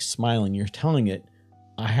term like smiling, you're telling it,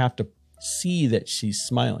 I have to see that she's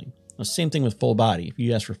smiling. The same thing with full body. If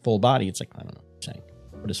you ask for full body, it's like, I don't know what you're saying.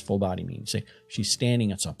 What does full body mean? You say, she's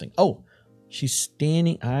standing at something. Oh, she's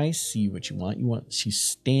standing. I see what you want. She's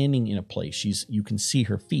standing in a place. You can see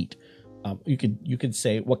her feet. You could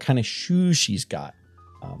say what kind of shoes she's got.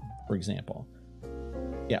 For example,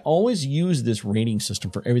 yeah, always use this rating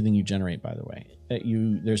system for everything you generate, by the way.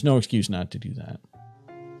 There's no excuse not to do that.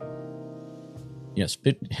 Yes,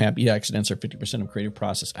 happy accidents are 50% of creative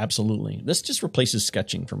process. Absolutely. This just replaces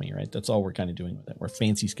sketching for me, right? That's all we're kind of doing with it. We're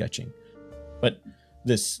fancy sketching. But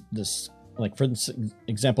this like for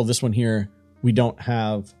example, this one here, we don't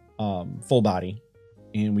have full body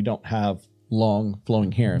and we don't have long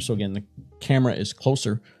flowing hair. So again, the camera is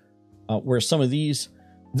closer, where some of these,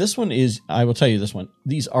 this one is, I will tell you this one,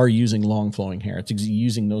 these are using long flowing hair. It's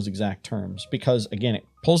using those exact terms because again, it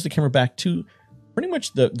pulls the camera back to pretty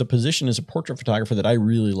much the position as a portrait photographer that I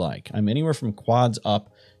really like. I'm anywhere from quads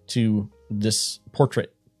up to this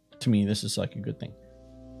portrait. To me, this is like a good thing.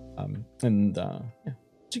 Yeah.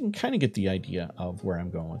 So you can kind of get the idea of where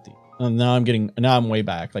I'm going with these. And now I'm way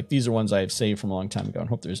back. Like these are ones I have saved from a long time ago and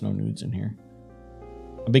hope there's no nudes in here.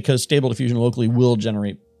 Because Stable Diffusion locally will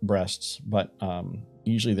generate breasts, but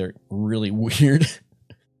usually they're really weird.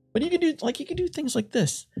 But you can do things like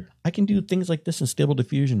this. I can do things like this in Stable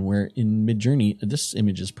Diffusion, where in MidJourney, this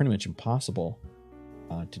image is pretty much impossible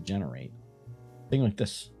to generate. Thing like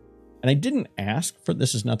this. And I didn't ask for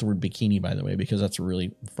this. Is not the word bikini, by the way, because that's a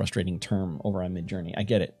really frustrating term over on MidJourney. I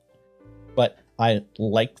get it. But I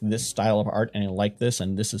like this style of art and I like this,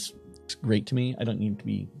 and this is great to me. I don't need to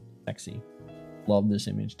be sexy. Love this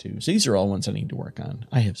image too. So these are all ones I need to work on.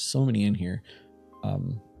 I have so many in here.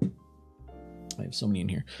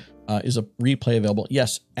 Is a replay available?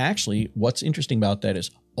 Yes. Actually, what's interesting about that is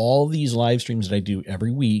all these live streams that I do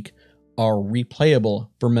every week are replayable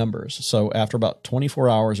for members. So after about 24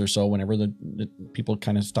 hours or so, whenever the people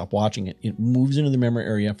kind of stop watching it, it moves into the memory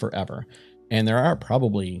area forever. And there are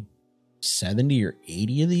probably 70 or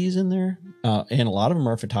 80 of these in there. And a lot of them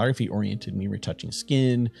are photography oriented, me retouching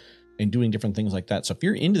skin and doing different things like that. So if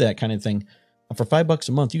you're into that kind of thing, for $5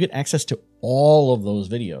 a month, you get access to all of those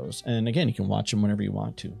videos. And again, you can watch them whenever you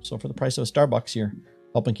want to. So for the price of a Starbucks, you're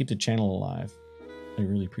helping keep the channel alive. I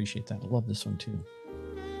really appreciate that. I love this one too.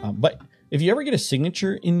 But if you ever get a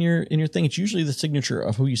signature in your thing, it's usually the signature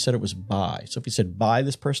of who you said it was by. So if you said by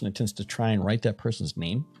this person, it tends to try and write that person's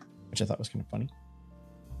name, which I thought was kind of funny.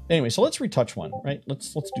 Anyway, so let's retouch one, right?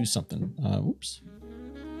 Let's do something. Oops.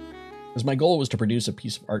 Because my goal was to produce a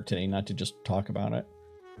piece of art today, not to just talk about it.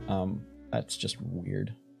 That's just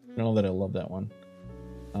weird. I don't know that I love that one.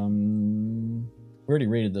 We already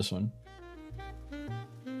rated this one.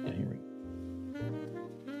 Yeah, here we go.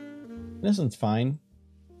 This one's fine.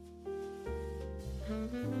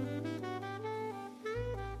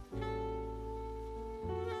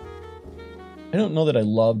 I don't know that I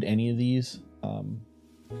loved any of these.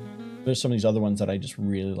 There's some of these other ones that I just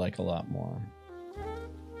really like a lot more.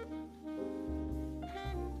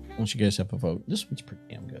 Once you guys have a vote, this one's pretty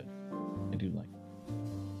damn good. I do like it.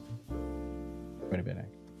 Quite a bit,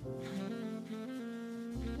 actually.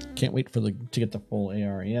 Can't wait for to get the full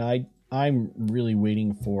AR. Yeah, I'm really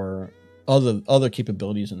waiting for other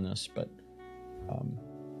capabilities in this, but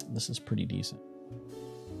this is pretty decent.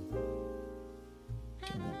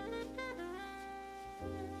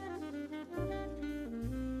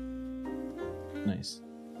 Nice.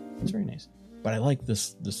 It's very nice. But I like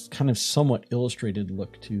this kind of somewhat illustrated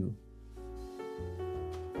look too.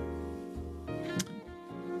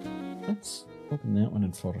 Let's open that one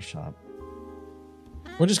in Photoshop.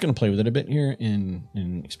 We're just going to play with it a bit here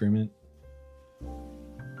and experiment.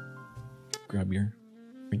 Grab your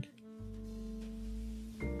drink.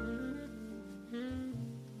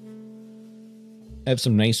 I have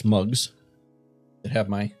some nice mugs that have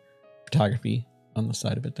my photography on the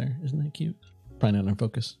side of it there. Isn't that cute? Probably not in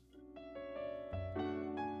focus.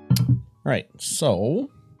 All right, so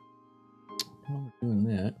while we're doing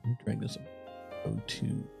that, let me drag this up. Go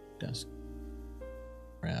to desk.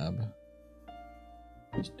 Grab.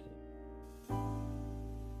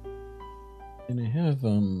 And I have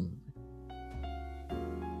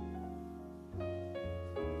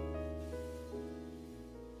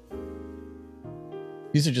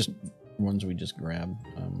these are just ones we just grabbed.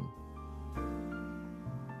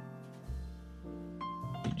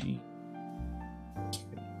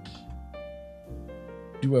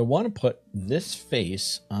 Do I want to put this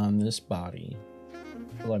face on this body?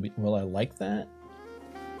 Will I like that?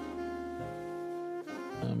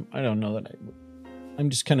 I don't know that I would.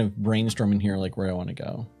 I'm just kind of brainstorming here, like where I want to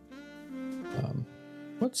go.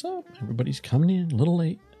 What's up? Everybody's coming in a little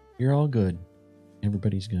late. You're all good.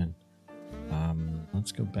 Everybody's good.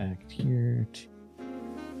 Let's go back here to.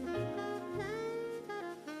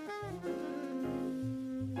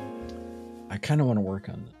 I kind of want to work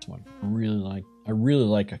on this one. I really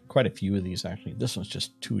like quite a few of these actually. This one's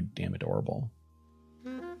just too damn adorable.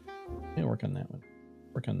 Yeah, work on that one.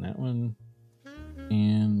 Work on that one.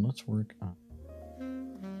 And let's work on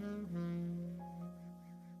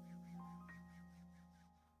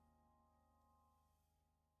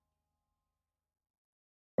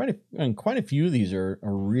quite a few of these are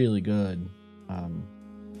really good.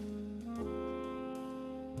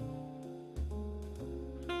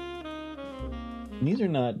 These are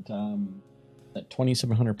not at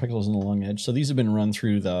 2700 pixels on the long edge, so these have been run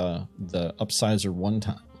through the upsizer one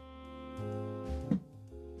time.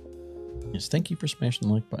 Yes, thank you for smashing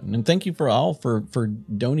the like button, and thank you for all for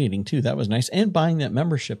donating too. That was nice, and buying that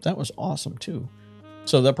membership. That was awesome too.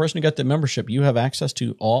 So that person who got the membership, you have access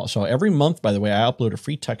to all. So every month, by the way, I upload a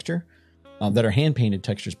free texture that are hand painted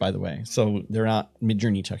textures, by the way. So they're not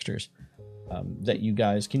MidJourney textures. That you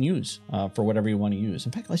guys can use for whatever you want to use.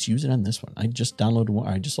 In fact, let's use it on this one. I just downloaded one.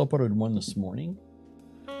 I just uploaded one this morning.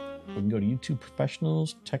 We can go to YouTube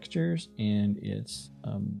Professionals, Textures, and it's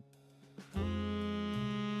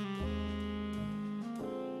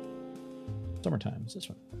Summertime. It's this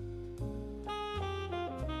one.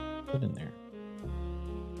 Put it in there.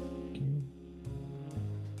 Okay.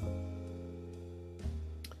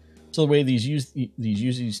 So the way these use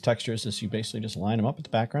these textures is you basically just line them up with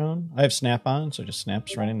the background. I have snap on, so it just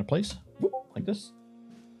snaps right into place. Whoop. like this.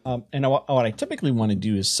 And what I typically want to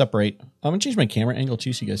do is separate. I'm going to change my camera angle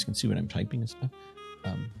too so you guys can see what I'm typing and stuff.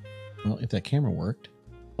 Well, if that camera worked.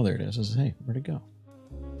 Oh, there it is. I was, hey, where'd it go?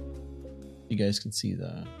 You guys can see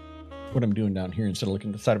what I'm doing down here instead of looking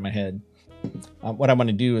at the side of my head. What I want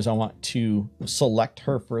to do is I want to select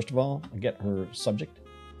her first of all and get her subject.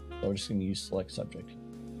 So we're just going to use select subject.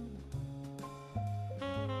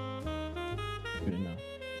 Good enough.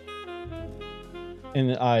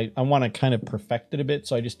 And I want to kind of perfect it a bit,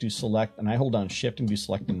 so I just do select and I hold down shift and do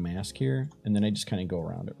select and mask here, and then I just kind of go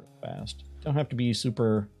around it real fast. Don't have to be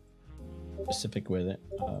super specific with it.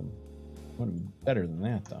 I want to be better than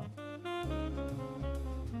that though.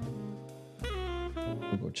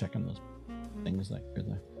 We'll go check on those things like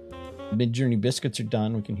the MidJourney biscuits are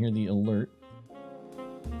done. We can hear the alert.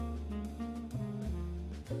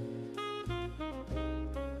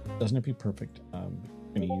 Doesn't it be perfect? I'm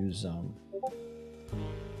going to use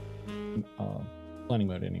blending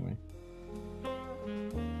mode anyway.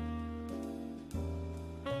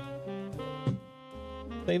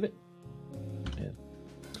 Save it. Yeah.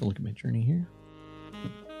 Let's go look at MidJourney here.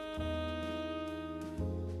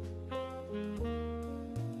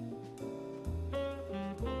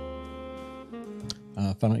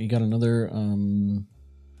 Found out you got another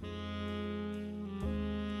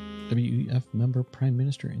WEF member prime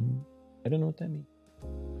minister, and I don't know what that means.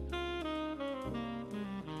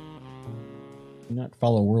 Do not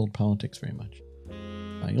follow world politics very much.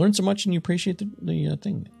 You learn so much and you appreciate the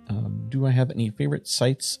thing. Do I have any favorite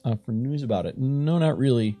sites for news about it? No, not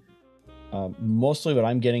really. Mostly what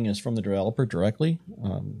I'm getting is from the developer directly.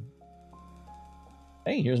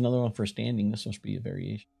 Hey, here's another one for standing. This must be a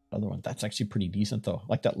variation. Other one. That's actually pretty decent though.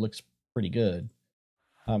 Like that looks pretty good.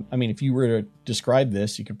 I mean, if you were to describe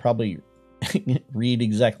this, you could probably read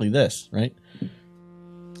exactly this, right?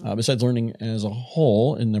 Besides learning as a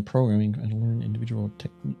whole in the programming, I learn individual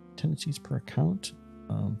tendencies per account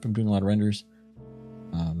from doing a lot of renders.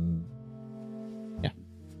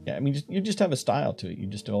 Yeah. I mean, you just have a style to it. You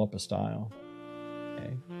just develop a style.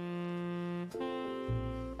 Okay.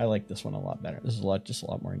 I like this one a lot better. This is just a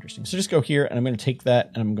lot more interesting. So just go here, and I'm going to take that,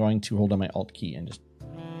 and I'm going to hold down my Alt key and just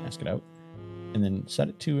mask it out, and then set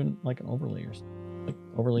it to like an overlay or something. Like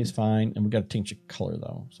overlay is fine, and we got to change the color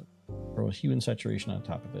though. So throw a hue and saturation on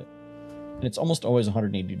top of it, and it's almost always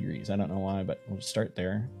 180 degrees. I don't know why, but we'll just start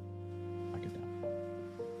there. Knock it down.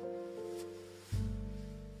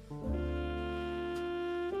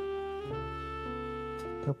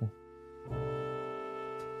 Purple.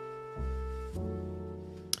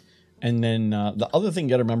 And then the other thing you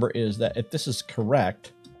got to remember is that if this is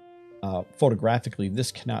correct, photographically,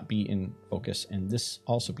 this cannot be in focus, and this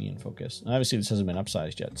also be in focus. And obviously, this hasn't been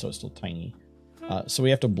upsized yet, so it's still tiny. So we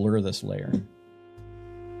have to blur this layer.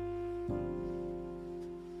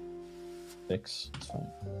 Fix. It's fine.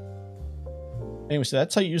 Anyway, so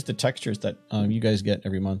that's how you use the textures that you guys get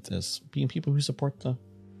every month as being people who support the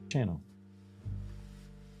channel.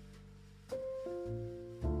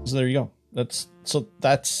 So there you go. That's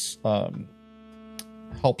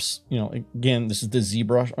helps, you know, again, this is the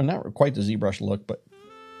ZBrush, or not quite the ZBrush look, but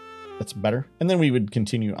that's better. And then we would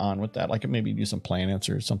continue on with that, like maybe do some planets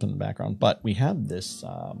or something in the background. But we have this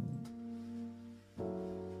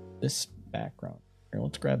this background here.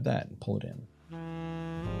 Let's grab that and pull it in.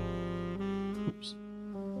 Oops.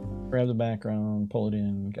 Grab the background, pull it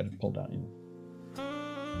in, got it pulled down in.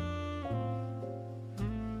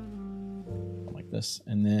 This,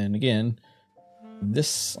 and then again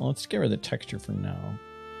this, let's get rid of the texture for now,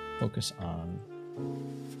 focus on,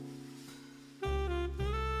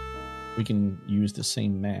 we can use the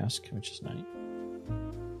same mask, which is nice.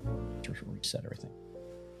 Just reset everything.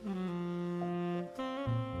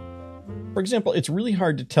 For example, it's really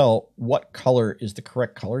hard to tell what color is the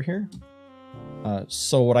correct color here,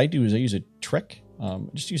 so what I do is I use a trick.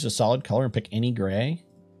 Just use a solid color and pick any gray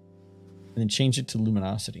and then change it to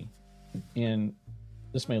luminosity. And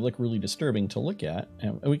this may look really disturbing to look at,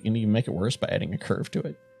 and we can even make it worse by adding a curve to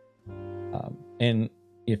it. And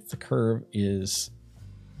if the curve is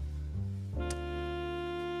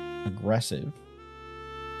aggressive,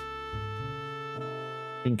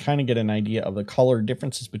 we can kind of get an idea of the color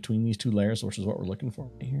differences between these two layers, which is what we're looking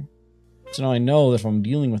for right here. So now I know that if I'm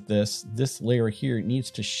dealing with this layer here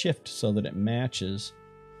needs to shift so that it matches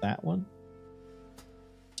that one.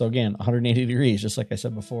 So again, 180 degrees, just like I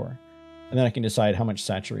said before. And then I can decide how much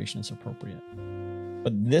saturation is appropriate.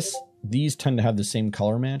 But these tend to have the same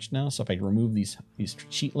color match now. So if I remove these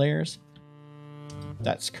sheet layers,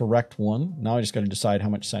 that's correct one. Now I just got to decide how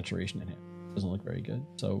much saturation it has. Doesn't look very good.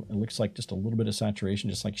 So it looks like just a little bit of saturation,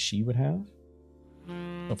 just like she would have.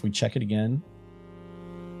 So if we check it again,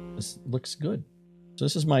 this looks good. So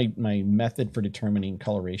this is my method for determining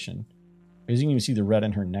coloration. As you can even see the red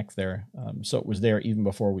on her neck there. So it was there even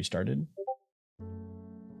before we started.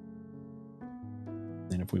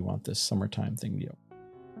 And if we want this summertime thing to go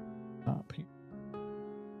up here.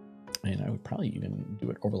 And I would probably even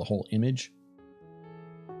do it over the whole image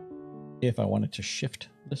if I wanted to shift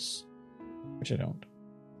this, which I don't.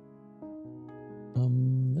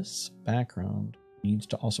 This background needs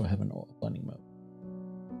to also have an blending mode,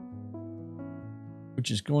 which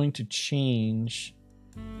is going to change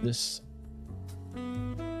this,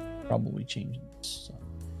 probably change this. So.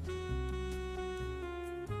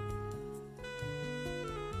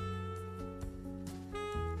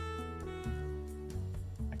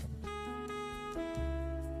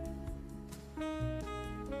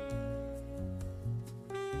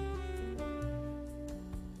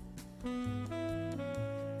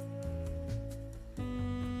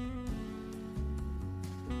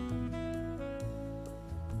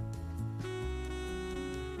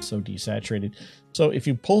 So desaturated. So if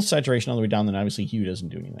you pull saturation all the way down, then obviously hue doesn't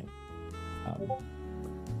do anything.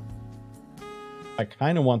 I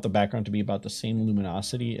kind of want the background to be about the same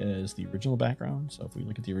luminosity as the original background. So if we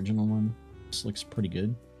look at the original one, this looks pretty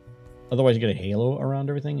good. Otherwise you get a halo around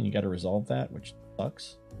everything and you got to resolve that, which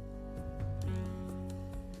sucks.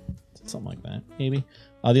 Something like that, maybe.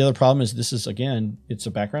 The other problem is this is, again, it's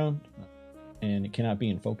a background and it cannot be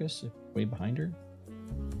in focus if it's way behind her.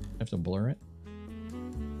 I have to blur it.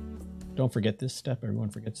 Don't forget this step. Everyone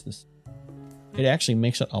forgets this. It actually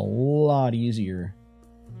makes it a lot easier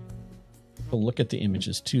to look at the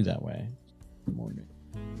images too that way.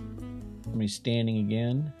 Somebody's standing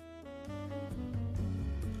again.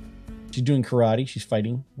 She's doing karate. She's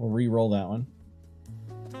fighting. We'll re-roll that one.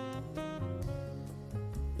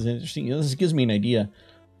 It's interesting. This gives me an idea.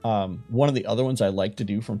 One of the other ones I like to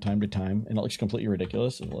do from time to time, and it looks completely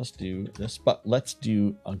ridiculous, is let's do this, but let's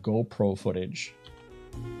do a GoPro footage.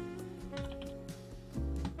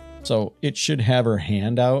 So it should have her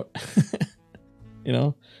hand out, you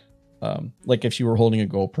know, like if she were holding a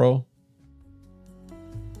GoPro.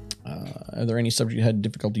 Are there any subjects you had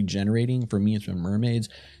difficulty generating? For me, it's been mermaids.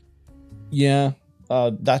 Yeah,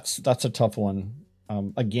 that's a tough one.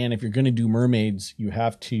 Again, if you're going to do mermaids, you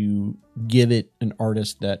have to give it an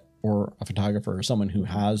artist that, or a photographer or someone who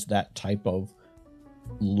has that type of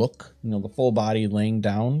look. You know, the full body laying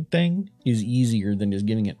down thing is easier than just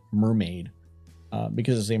giving it mermaid.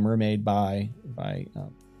 Because it's a mermaid by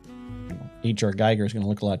H.R. Geiger is going to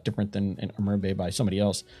look a lot different than a mermaid by somebody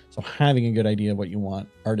else. So having a good idea of what you want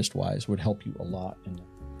artist-wise would help you a lot.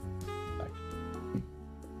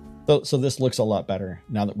 So this looks a lot better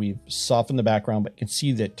now that we've softened the background, but you can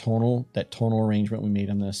see that tonal arrangement we made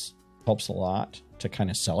on this helps a lot to kind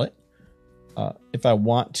of sell it. If I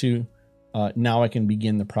want to, now I can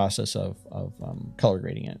begin the process of color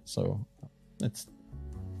grading it. So that's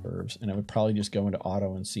curves, and I would probably just go into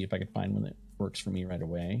auto and see if I could find one that works for me right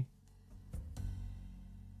away.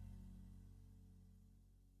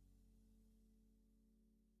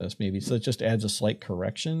 That's maybe, so it just adds a slight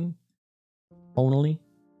correction tonally,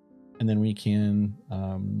 and then we can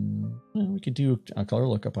we could do a color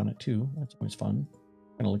lookup on it too. That's always fun.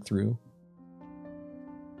 Kind of look through.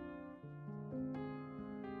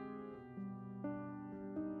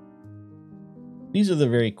 These are the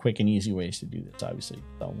very quick and easy ways to do this, obviously.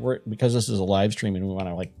 So because this is a live stream and we want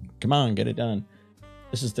to, like, come on, get it done.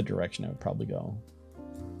 This is the direction I would probably go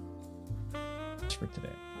just for today.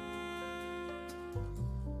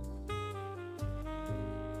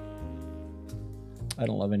 I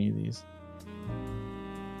don't love any of these.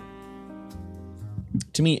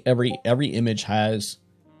 To me, every image has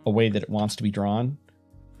a way that it wants to be drawn,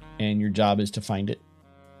 and your job is to find it.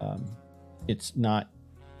 It's not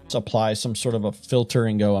apply some sort of a filter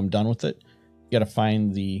and go, I'm done with it. You got to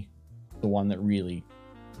find the one that really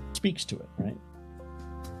speaks to it, right?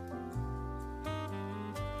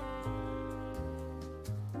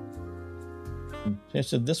 Okay,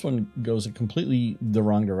 so this one goes completely the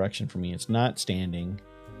wrong direction for me. It's not standing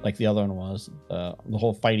like the other one was. The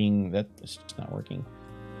whole fighting, that is just not working.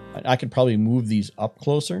 I could probably move these up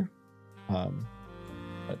closer. But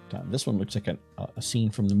this one looks like a scene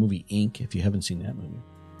from the movie Ink, if you haven't seen that movie.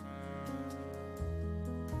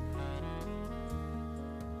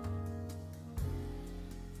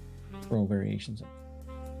 Throw variations.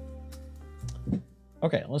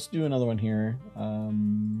 Okay, let's do another one here.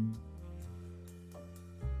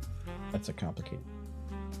 That's a complicated.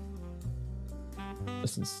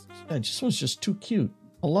 This one's just too cute.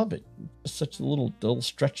 I love it. It's such a little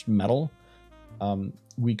stretched metal.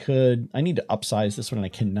 I need to upsize this one, and I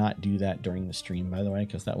cannot do that during the stream, by the way,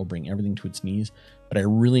 because that will bring everything to its knees. But I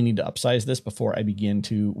really need to upsize this before I begin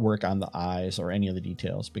to work on the eyes or any of the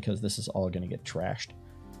details, because this is all going to get trashed.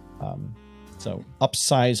 So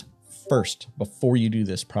upsize first before you do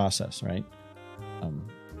this process, right?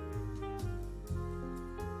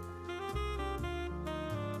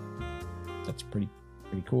 That's pretty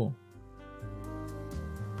cool.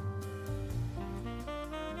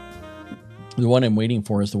 The one I'm waiting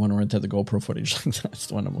for is the one where it had the GoPro footage. That's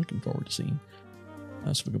the one I'm looking forward to seeing.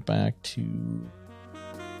 So we go back to...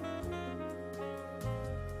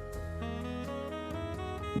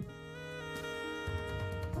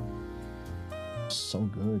 So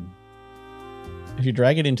good. If you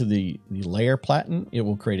drag it into the layer platen, it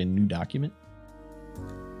will create a new document.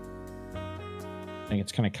 I think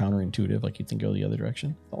it's kind of counterintuitive, like you'd think go the other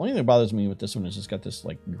direction. The only thing that bothers me with this one is it's got this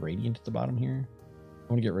like gradient at the bottom here. I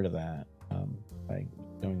want to get rid of that by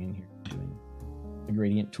going in here, doing the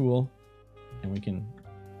gradient tool, and we can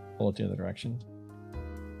pull it the other direction.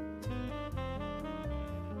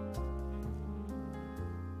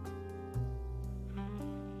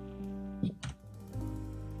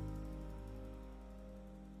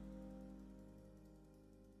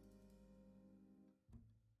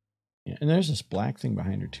 Yeah, and there's this black thing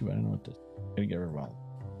behind her too. I don't know what this. Gotta get rid of all.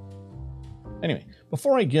 Anyway,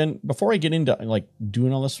 before I get into like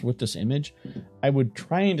doing all this with this image, I would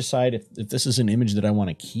try and decide if this is an image that I want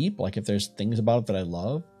to keep, like if there's things about it that I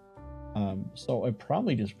love. So I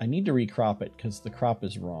need to recrop it because the crop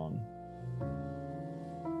is wrong.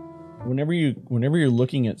 Whenever you're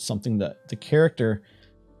looking at something that the character,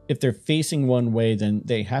 if they're facing one way, then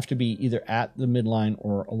they have to be either at the midline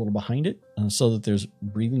or a little behind it, so that there's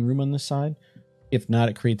breathing room on this side. If not,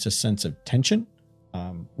 it creates a sense of tension,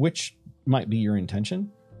 which might be your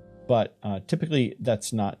intention, but typically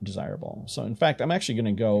that's not desirable. So in fact, I'm actually going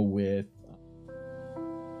to go with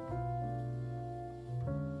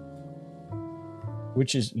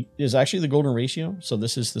which is actually the golden ratio. So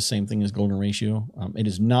this is the same thing as golden ratio. It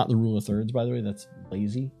is not the rule of thirds, by the way. That's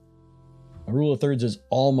lazy. A rule of thirds is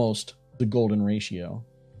almost the golden ratio,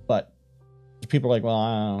 but people are like, well,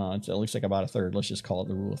 I don't know, it looks like about a third. Let's just call it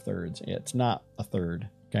the rule of thirds. It's not a third.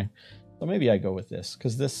 Okay, so maybe I go with this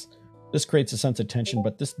because this creates a sense of tension,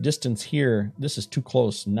 but this distance here, this is too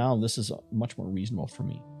close. Now this is much more reasonable for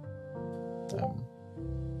me.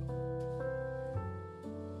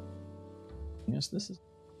 Yes, this is,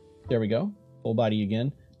 there we go. Full body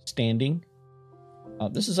again, standing.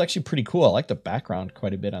 This is actually pretty cool. I like the background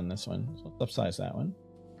quite a bit on this one. So let's upsize that one.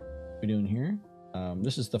 What are we doing here?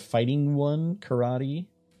 This is the fighting one, karate.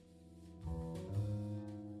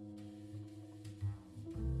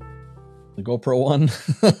 The GoPro one.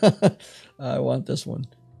 I want this one.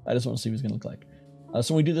 I just want to see what it's going to look like.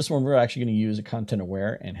 So when we do this one, we're actually going to use a content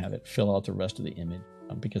aware and have it fill out the rest of the image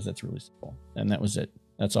because that's really simple. And that was it.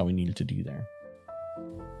 That's all we needed to do there.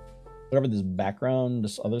 Whatever this background,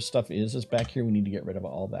 this other stuff is back here, we need to get rid of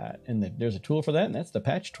all that. And there's a tool for that, and that's the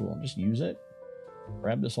patch tool. Just use it.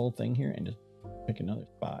 Grab this whole thing here and just pick another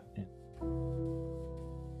spot. And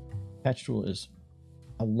patch tool is,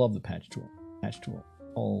 I love the patch tool. Patch tool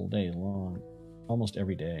all day long, almost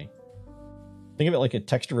every day. Think of it like a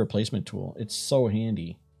texture replacement tool. It's so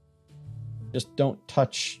handy. Just don't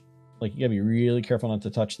touch, like you gotta be really careful not to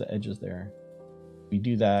touch the edges there. If you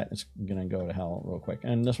do that, it's gonna go to hell real quick.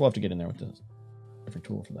 And this will have to get in there with this different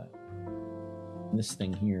tool for that. And this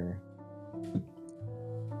thing here.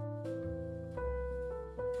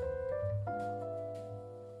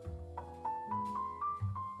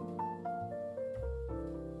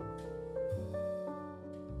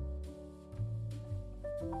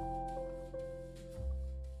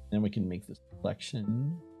 Then we can make this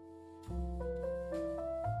selection,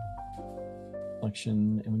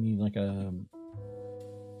 and we need like a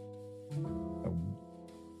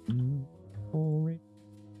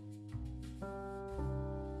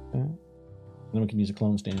then we can use a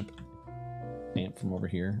clone stamp from over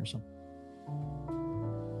here or something.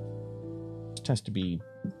 This has to be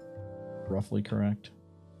roughly correct.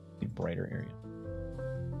 A brighter area.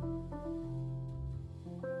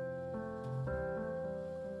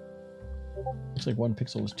 Looks like 1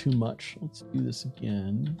 pixel is too much. Let's do this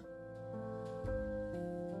again.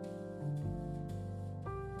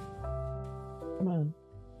 Come on.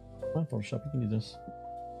 Come on, Photoshop, you can do this.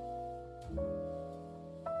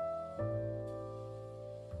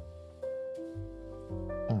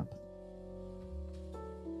 Stop.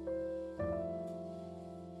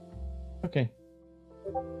 Okay.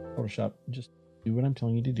 Photoshop, just do what I'm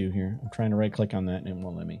telling you to do here. I'm trying to right click on that and it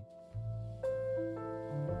won't let me.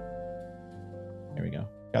 There we go.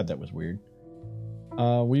 God, that was weird.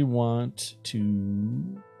 We want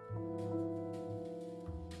to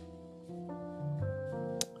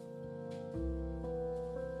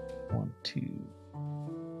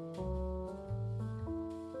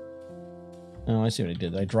Oh, I see what I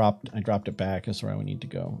did. I dropped it back. That's where I need to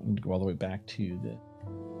go. I need to go all the way back to the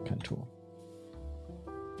pen tool.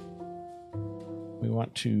 We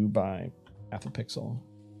want to by half a pixel.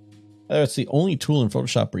 That's the only tool in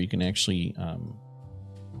Photoshop where you can actually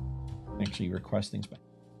request things back.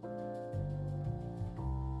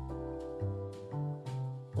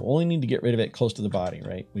 We'll only need to get rid of it close to the body,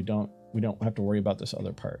 right? We don't have to worry about this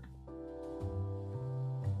other part.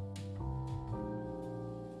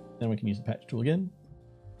 Then we can use the patch tool again.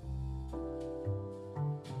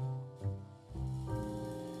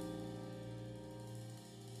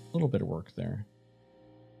 A little bit of work there.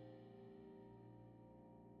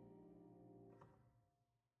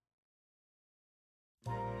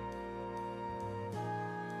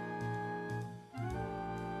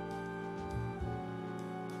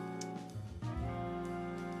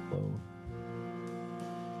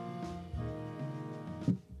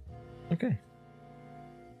 Okay.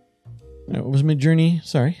 What was MidJourney?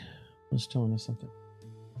 Sorry. I was telling us something.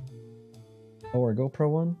 Oh, our GoPro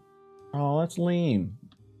one? Oh, that's lame.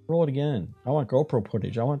 Roll it again. I want GoPro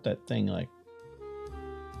footage. I want that thing like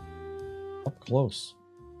up close.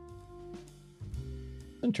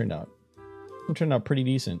 It turned out pretty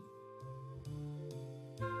decent.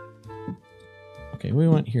 Okay, we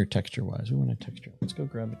want here texture wise. We want a texture. Let's go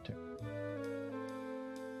grab a texture.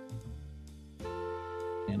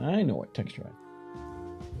 And I know what texture I want.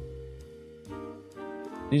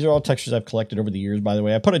 These are all textures I've collected over the years, by the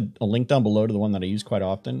way. I put a link down below to the one that I use quite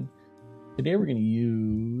often. Today we're going to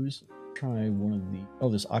use, try one of the, oh,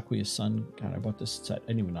 this Aqueous Sun. God, I bought this set. I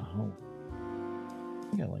didn't even know how.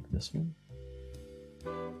 I think I like this one.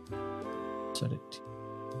 Set it to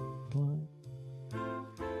black.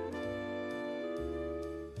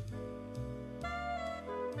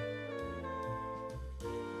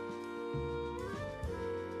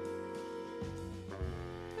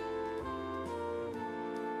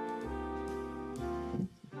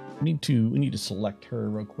 We need to select her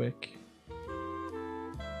real quick.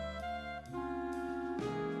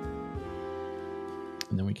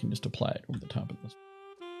 And then we can just apply it over the top of this.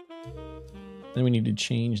 Then we need to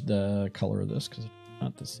change the color of this because it's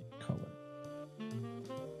not the same color.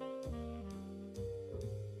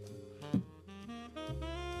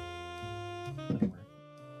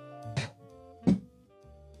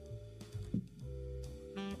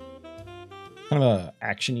 Kind of a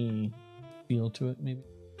action-y feel to it, maybe.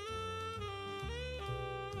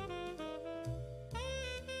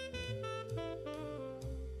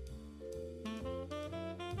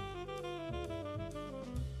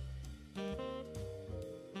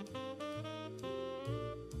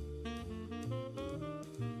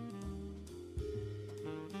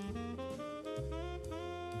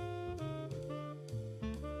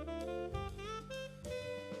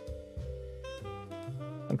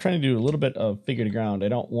 I'm trying to do a little bit of figure to ground. I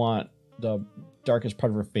don't want the darkest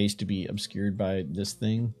part of her face to be obscured by this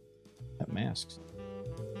thing that masks.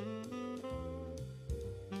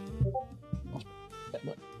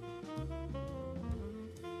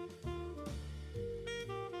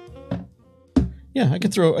 Yeah, I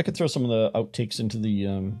could throw some of the outtakes into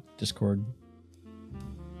the Discord.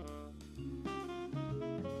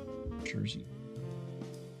 Jersey.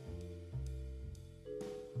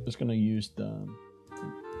 Just gonna use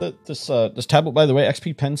this tablet, by the way.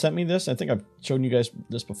 XP Pen sent me this. I think I've shown you guys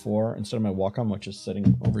this before instead of my Wacom, which is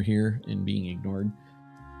sitting over here and being ignored.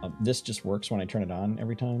 This just works when I turn it on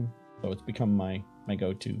every time, so it's become my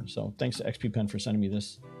go-to. So thanks to XP Pen for sending me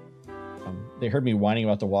this. They heard me whining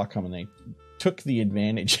about the Wacom and they took the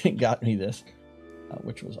advantage and got me this,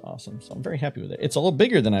 which was awesome. So I'm very happy with it. It's a little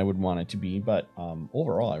bigger than I would want it to be, but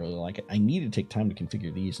overall I really like it. I need to take time to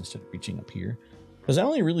configure these instead of reaching up here, because I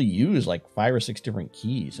only really use like 5 or 6 different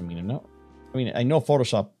keys. I mean, I know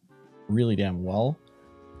Photoshop really damn well,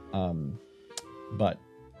 but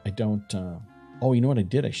I don't. Oh, you know what I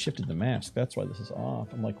did? I shifted the mask. That's why this is off.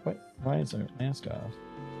 I'm like, what? Why is the mask off?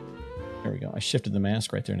 There we go. I shifted the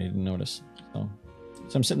mask right there and I didn't notice. So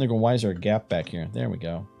I'm sitting there going, why is there a gap back here? There we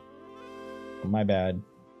go. Oh, my bad.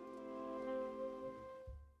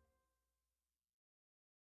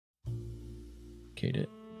 Locate it.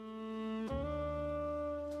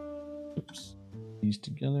 Oops. These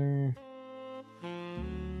together.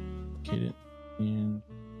 Locate it. And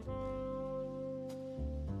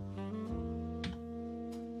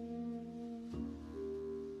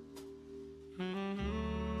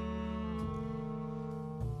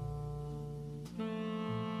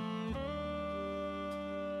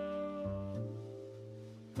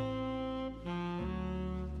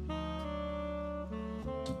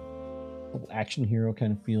little action hero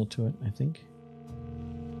kind of feel to it, I think.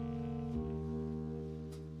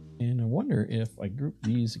 And I wonder if I group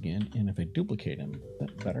these again, and if I duplicate them, is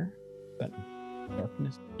that better? Is that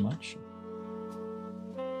darkness too much?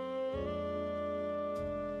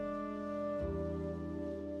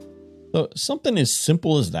 So something as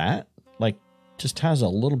simple as that, like, just has a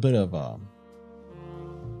little bit of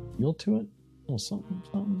feel to it. A little something,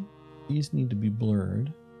 something. These need to be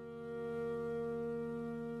blurred.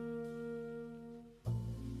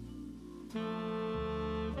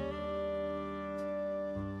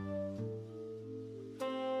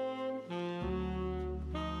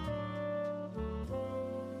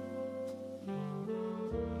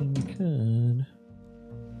 And we could,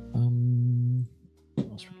 what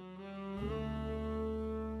else we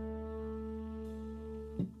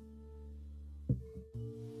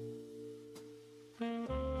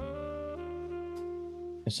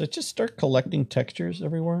So just start collecting textures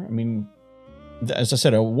everywhere. I mean, as I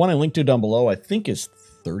said, one I linked to down below, I think is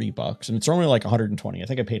 $30, and it's only like 120. I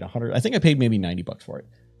think I paid 100. I think I paid maybe $90 for it.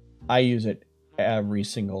 I use it every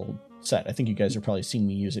single set. I think you guys have probably seen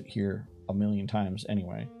me use it here a million times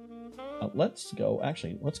anyway. Let's go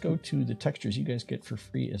to the textures you guys get for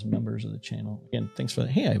free as members of the channel. Again, thanks for that.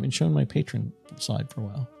 Hey, I haven't shown my Patreon side for a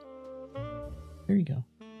while. There you go.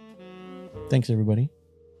 Thanks, everybody.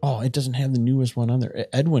 Oh, it doesn't have the newest one on there.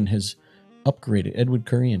 Edwin has upgraded. Edwin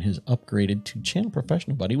Currian has upgraded to Channel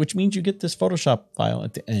Professional Buddy, which means you get this Photoshop file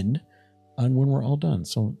at the end on when we're all done.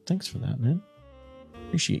 So thanks for that, man.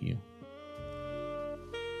 Appreciate you.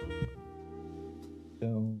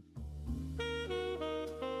 So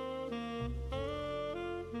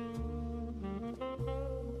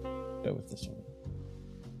go with this one.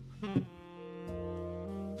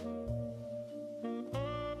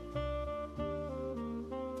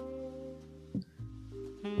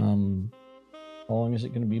 How long is it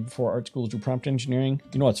going to be before art schools do prompt engineering?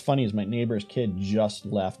 You know what's funny is my neighbor's kid just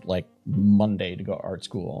left like Monday to go to art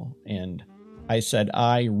school, and I said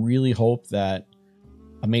I really hope that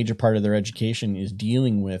a major part of their education is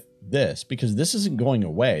dealing with this, because this isn't going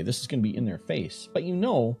away. This is going to be in their face. But you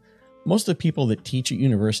know, most of the people that teach at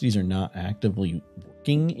universities are not actively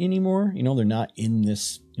working anymore. You know, they're not in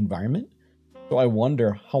this environment. So I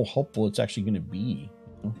wonder how helpful it's actually going to be.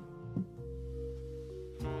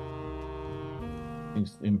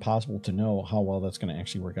 It's impossible to know how well that's going to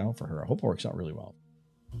actually work out for her. I hope it works out really well.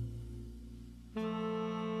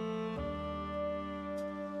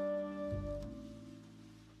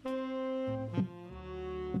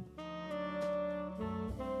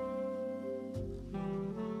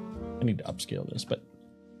 I need to upscale this,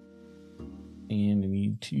 and I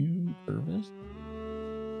need to curve this.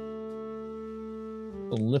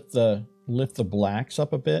 So lift the blacks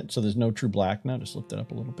up a bit, so there's no true black now. Just lift it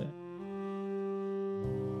up a little bit.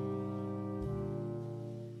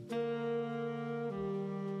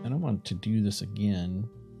 And I want to do this again.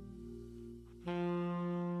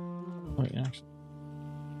 Oh, yeah, actually,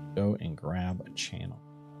 go and grab a channel.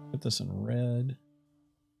 Put this in red.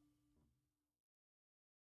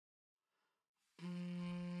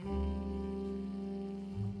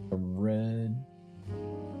 A red,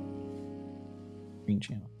 green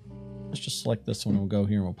channel. Let's just select this one. We'll go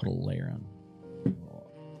here and we'll put a layer on.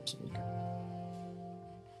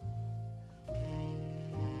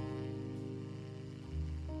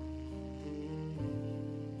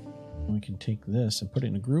 We can take this and put it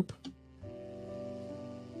in a group.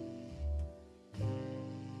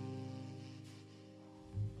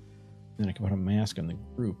 Then I can put a mask on the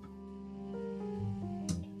group.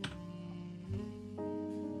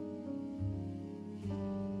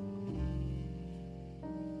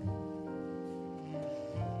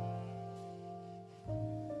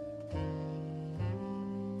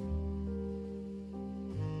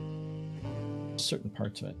 Certain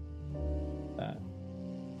parts of it. That.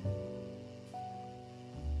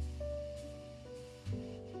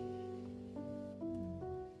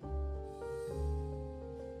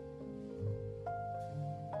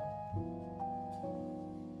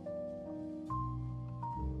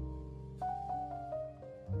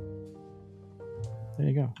 There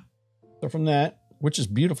you go. So from that, which is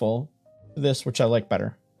beautiful, to this, which I like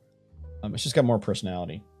better. It's just got more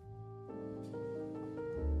personality.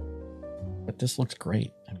 But this looks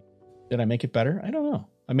great. I mean, did I make it better? I don't know.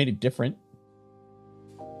 I made it different.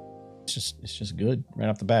 It's just good. Right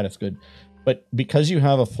off the bat, it's good. But because you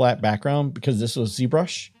have a flat background, because this was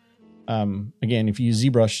ZBrush, again, if you use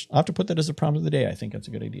ZBrush, I'll have to put that as a prompt of the day. I think that's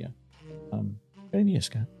a good idea. Good idea,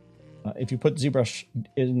 Scott. If you put ZBrush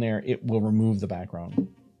in there, it will remove the background,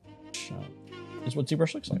 which is what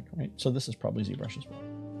ZBrush looks like, right? So this is probably ZBrush as well.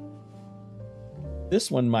 This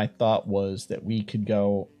one, my thought was that we could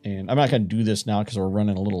go, and I'm not going to do this now because we're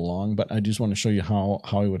running a little long, but I just want to show you how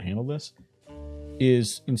I would handle this.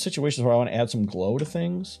 Is in situations where I want to add some glow to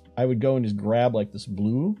things, I would go and just grab like this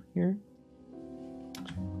blue here.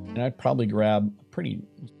 And I'd probably grab a pretty,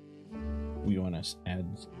 we want to add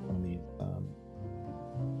some of these,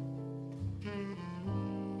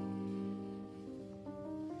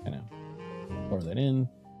 kind of pour that in.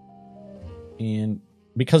 And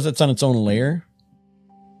because it's on its own layer,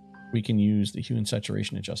 we can use the hue and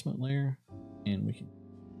saturation adjustment layer, and we can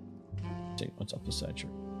take what's up to saturation.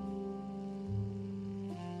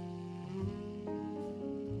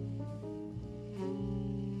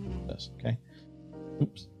 This, okay.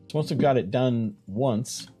 Oops. So once we've got it done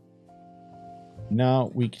once, now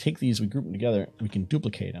we take these, we group them together, we can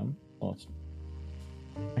duplicate them. Well,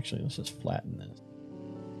 actually, let's just flatten this.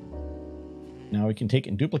 Now we can take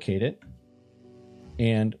and duplicate it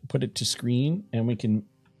and put it to screen, and we can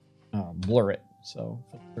blur it. So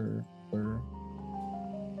filter, blur,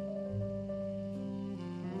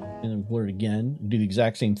 and then blur it again. Do the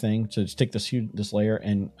exact same thing. So just take this layer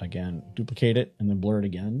and again duplicate it, and then blur it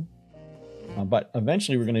again. But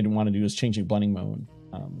eventually, we're going to want to do is change the blending mode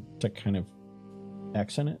to kind of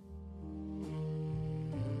accent it.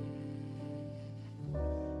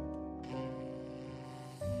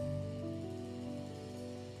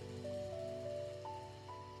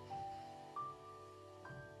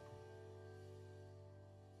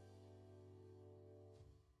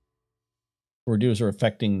 What we're doing is we're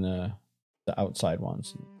affecting the outside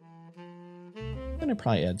ones. I'm gonna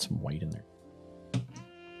probably add some white in there,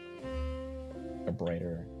 a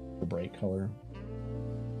bright color.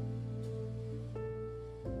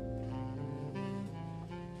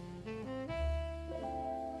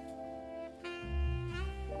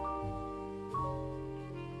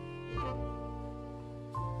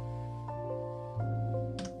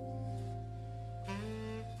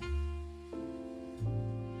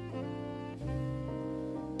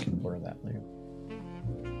 Blur that layer.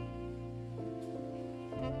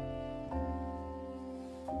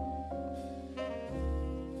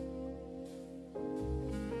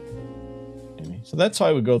 Anyway, so that's how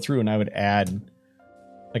I would go through, and I would add,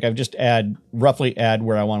 like I've just roughly add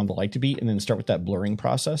where I want the light to be, and then start with that blurring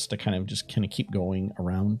process to kind of keep going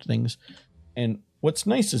around things. And what's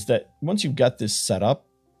nice is that once you've got this set up,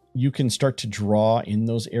 you can start to draw in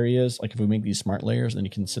those areas. Like if we make these smart layers, then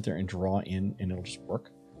you can sit there and draw in, and it'll just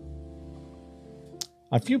work.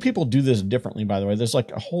 A few people do this differently, by the way. There's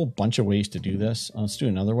like a whole bunch of ways to do this. Let's do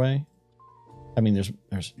another way. I mean, there's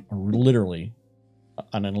literally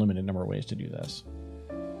an unlimited number of ways to do this,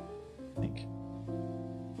 I think.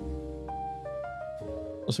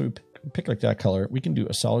 So we pick like that color. We can do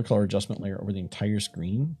a solid color adjustment layer over the entire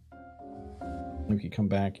screen. And we can come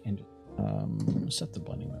back and set the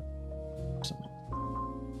blending mode.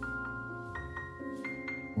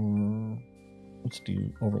 Or let's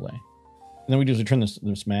do overlay. And then we do is we turn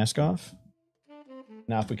this mask off.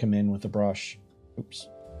 Now if we come in with the brush, oops.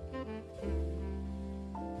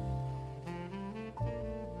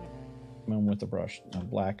 Come in with the brush,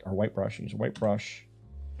 black or white brush, use a white brush.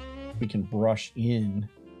 We can brush in.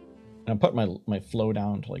 And I'm putting my flow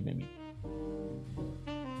down to like maybe.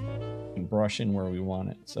 We can brush in where we want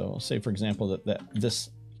it. So say for example that this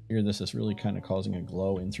is really kind of causing a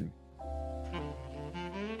glow in through.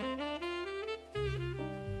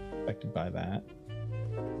 Affected by that.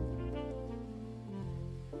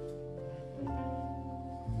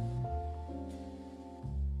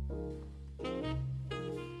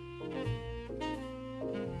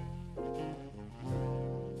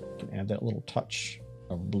 We can add that little touch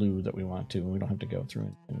of blue that we want to, and we don't have to go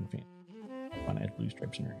through and we want to add blue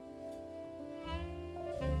stripes in here.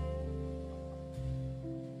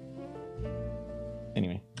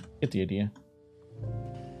 Anyway, get the idea.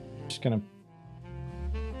 Just kind of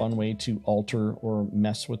fun way to alter or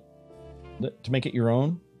mess with to make it your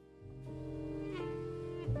own.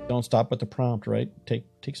 Don't stop at the prompt, right?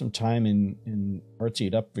 Take some time and artsy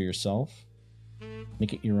it up for yourself.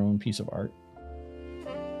 Make it your own piece of art.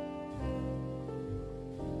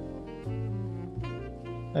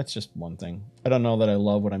 That's just one thing. I don't know that I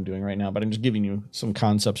love what I'm doing right now, but I'm just giving you some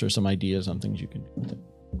concepts or some ideas on things you can do with it.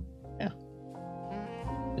 Yeah.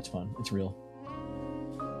 It's fun. It's real.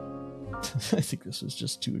 I think this is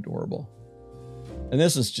just too adorable. And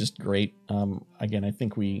this is just great. Again, I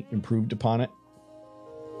think we improved upon it.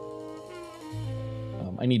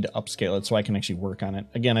 I need to upscale it so I can actually work on it.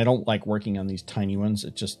 Again, I don't like working on these tiny ones.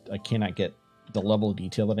 It just, I cannot get the level of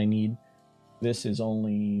detail that I need. This is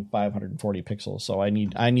only 540 pixels, so I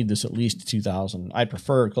need this at least 2,000. I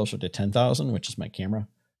prefer closer to 10,000, which is my camera.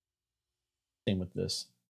 Same with this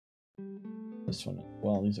one.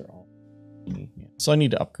 Well, these are all. Yeah. So I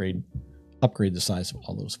need to upgrade the size of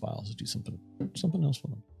all those files to do something else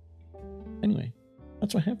with them. Anyway,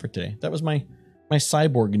 that's what I have for today. That was my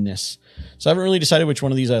cyborgness. So I haven't really decided which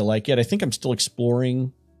one of these I like yet. I think I'm still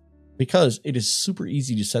exploring because it is super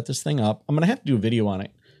easy to set this thing up. I'm gonna have to do a video on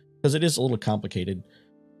it because it is a little complicated.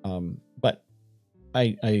 But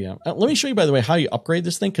let me show you, by the way, how you upgrade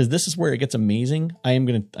this thing, because this is where it gets amazing. I am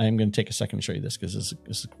gonna take a second to show you this because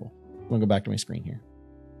this is cool. I'm gonna go back to my screen here.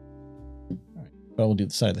 All right, but we'll do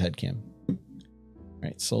the side of the head cam. All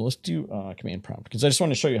right, so let's do command prompt because I just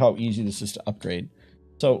want to show you how easy this is to upgrade.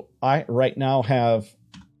 So I right now have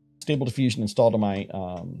Stable Diffusion installed on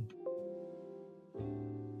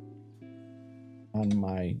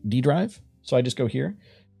my D drive. So I just go here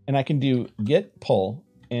and I can do git pull.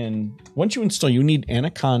 And once you install, you need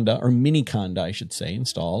Anaconda or Miniconda, I should say,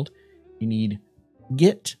 installed. You need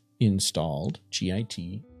git installed, git,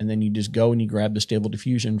 and then you just go and you grab the Stable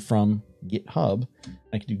Diffusion from GitHub.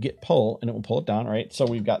 I can do git pull and it will pull it down, right? So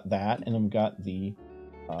we've got that, and then we've got the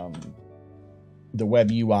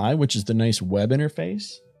web UI, which is the nice web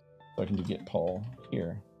interface. So I can do git pull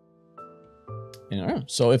here. And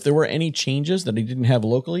so if there were any changes that I didn't have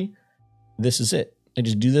locally, this is it. I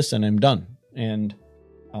just do this and I'm done. And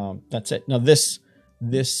that's it. Now this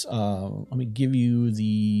let me give you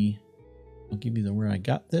the, I'll give you the where I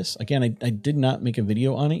got this. Again, I did not make a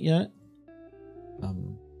video on it yet.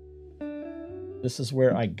 This is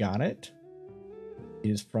where I got it.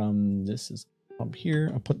 Is from, this is up here.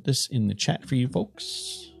 I'll put this in the chat for you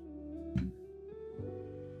folks.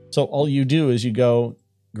 So all you do is you go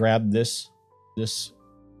grab this,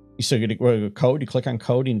 so you go to code, you click on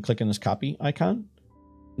code and click on this copy icon.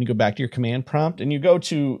 And you go back to your command prompt and you go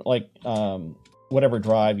to like whatever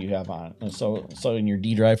drive you have on. And so in your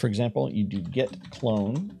D drive, for example, you do git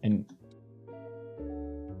clone and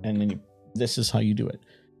then this is how you do it.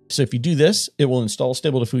 So if you do this, it will install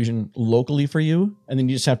Stable Diffusion locally for you. And then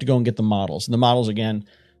you just have to go and get the models. And the models, again,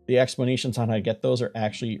 the explanations on how to get those are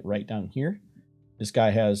actually right down here. This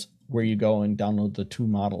guy has where you go and download the 2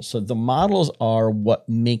 models. So the models are what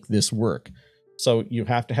make this work. So you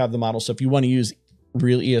have to have the models. So if you want to use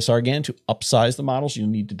real ESRGAN to upsize the models, you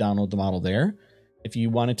need to download the model there. If you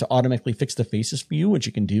wanted to automatically fix the faces for you, which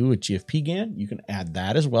you can do with GFPGAN, you can add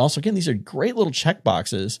that as well. So again, these are great little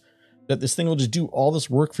checkboxes that this thing will just do all this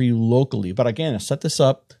work for you locally. But again, set this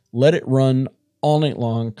up, let it run all night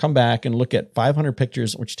long, come back and look at 500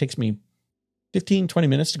 pictures, which takes me 15, 20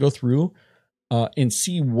 minutes to go through and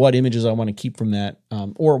see what images I want to keep from that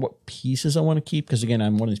or what pieces I want to keep. Because again,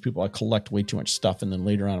 I'm one of these people, I collect way too much stuff. And then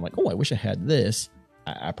later on, I'm like, oh, I wish I had this.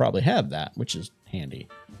 I probably have that, which is handy.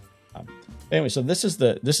 Anyway, so this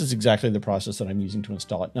is exactly the process that I'm using to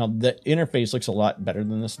install it. Now, the interface looks a lot better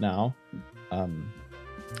than this now.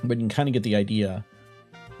 But you can kind of get the idea.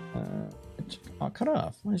 It's cut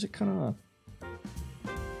off. Why is it cut off?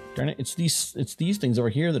 Darn it! It's these things over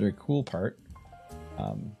here that are a cool part.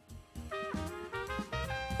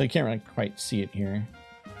 So you can't really quite see it here.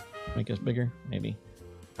 Make this bigger, maybe.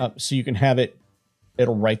 So you can have it.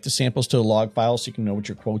 It'll write the samples to the log file, so you can know what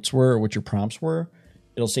your quotes were or what your prompts were.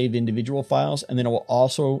 It'll save individual files, and then it will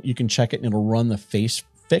also, you can check it, and it'll run the face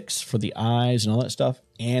fix for the eyes and all that stuff,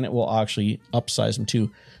 and it will actually upsize them too.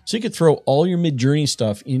 So you could throw all your MidJourney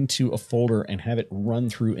stuff into a folder and have it run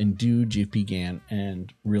through and do GFPGAN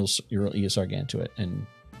and real ESRGAN to it, and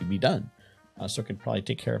you'd be done. So it could probably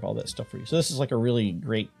take care of all that stuff for you. So this is like a really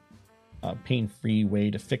great pain-free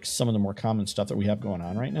way to fix some of the more common stuff that we have going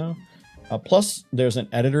on right now. Plus, there's an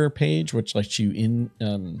editor page which lets you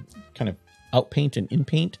kind of outpaint and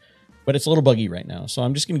inpaint, but it's a little buggy right now. So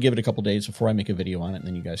I'm just going to give it a couple days before I make a video on it, and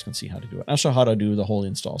then you guys can see how to do it. I'll show how to do the whole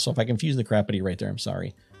install. So if I confuse the crap out of you right there, I'm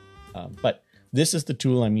sorry. But this is the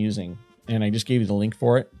tool I'm using, and I just gave you the link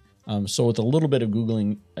for it. So with a little bit of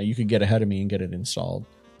Googling, you could get ahead of me and get it installed.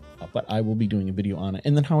 But I will be doing a video on it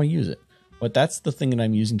and then how I use it. But that's the thing that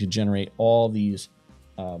I'm using to generate all these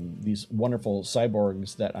wonderful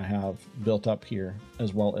cyborgs that I have built up here,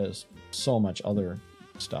 as well as so much other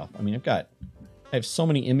stuff. I mean, I have so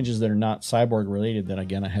many images that are not cyborg related that,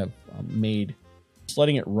 again, I have made, just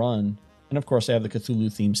letting it run. And of course I have the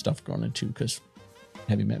Cthulhu theme stuff going on too, because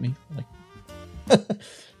have you met me? Like,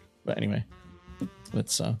 but anyway,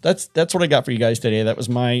 that's what I got for you guys today. That was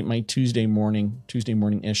my Tuesday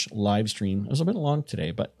morning-ish live stream. It was a bit long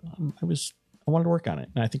today, but I wanted to work on it,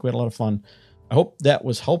 and I think we had a lot of fun. I hope that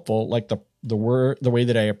was helpful, like the way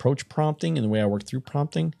that I approach prompting and the way I work through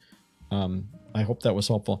prompting. I hope that was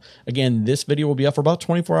helpful. Again, this video will be up for about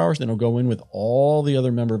 24 hours. Then it'll go in with all the other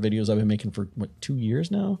member videos I've been making for, what, 2 years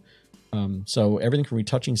now? So everything from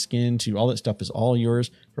retouching skin to all that stuff is all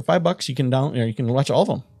yours. For $5, you can you can watch all of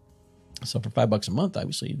them. So for $5 a month,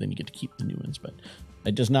 obviously, then you get to keep the new ones, but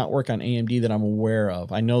it does not work on AMD that I'm aware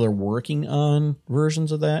of. I know they're working on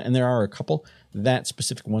versions of that, and there are a couple. That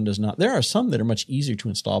specific one does not. There are some that are much easier to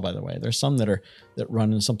install, by the way. There's some that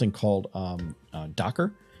run in something called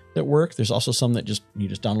Docker that work. There's also some that you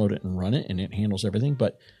just download it and run it, and it handles everything.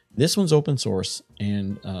 But this one's open source,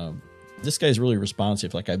 and this guy's really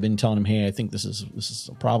responsive. Like, I've been telling him, hey, I think this is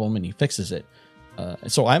a problem, and he fixes it.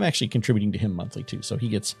 So I'm actually contributing to him monthly too. So he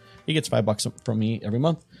gets $5 from me every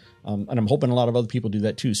month. And I'm hoping a lot of other people do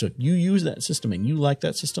that too. So if you use that system and you like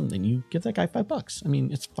that system, then you give that guy $5. I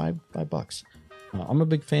mean, it's $5. I'm a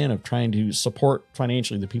big fan of trying to support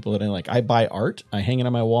financially the people that I like. I buy art, I hang it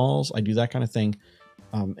on my walls, I do that kind of thing.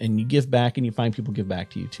 And you give back, and you find people give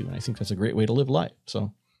back to you too. And I think that's a great way to live life.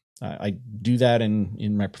 So I do that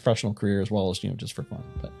in my professional career as well as, just for fun.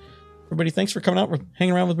 But everybody, thanks for coming out,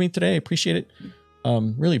 hanging around with me today. I appreciate it.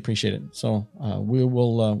 Really appreciate it. So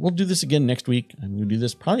we'll do this again next week, and we'll do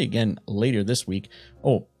this probably again later this week.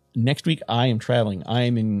 Oh, next week I am traveling. I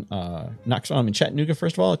am in Knoxville. I'm in Chattanooga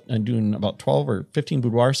first of all. I'm doing about 12 or 15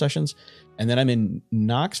 boudoir sessions, and then I'm in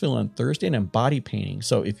Knoxville on Thursday, and I'm body painting.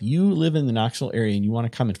 So if you live in the Knoxville area and you want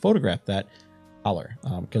to come and photograph that, holler,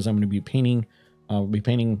 because I'm going to be painting. We'll be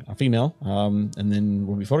painting a female, and then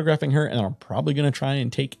we'll be photographing her, and I'm probably going to try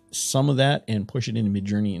and take some of that and push it into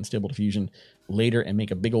MidJourney and Stable Diffusion later and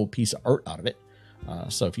make a big old piece of art out of it.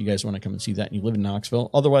 So if you guys want to come and see that and you live in Knoxville,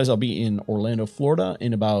 otherwise I'll be in Orlando, Florida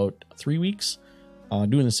in about 3 weeks,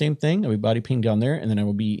 doing the same thing. I'll be body painting down there, and then I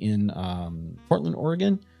will be in Portland,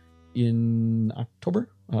 Oregon in October,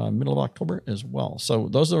 middle of October as well. So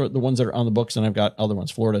those are the ones that are on the books, and I've got other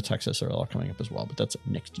ones. Florida, Texas are all coming up as well, but that's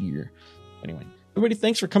next year. Anyway, everybody,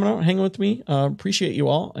 thanks for coming out and hanging with me. Appreciate you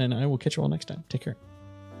all, and I will catch you all next time. Take care.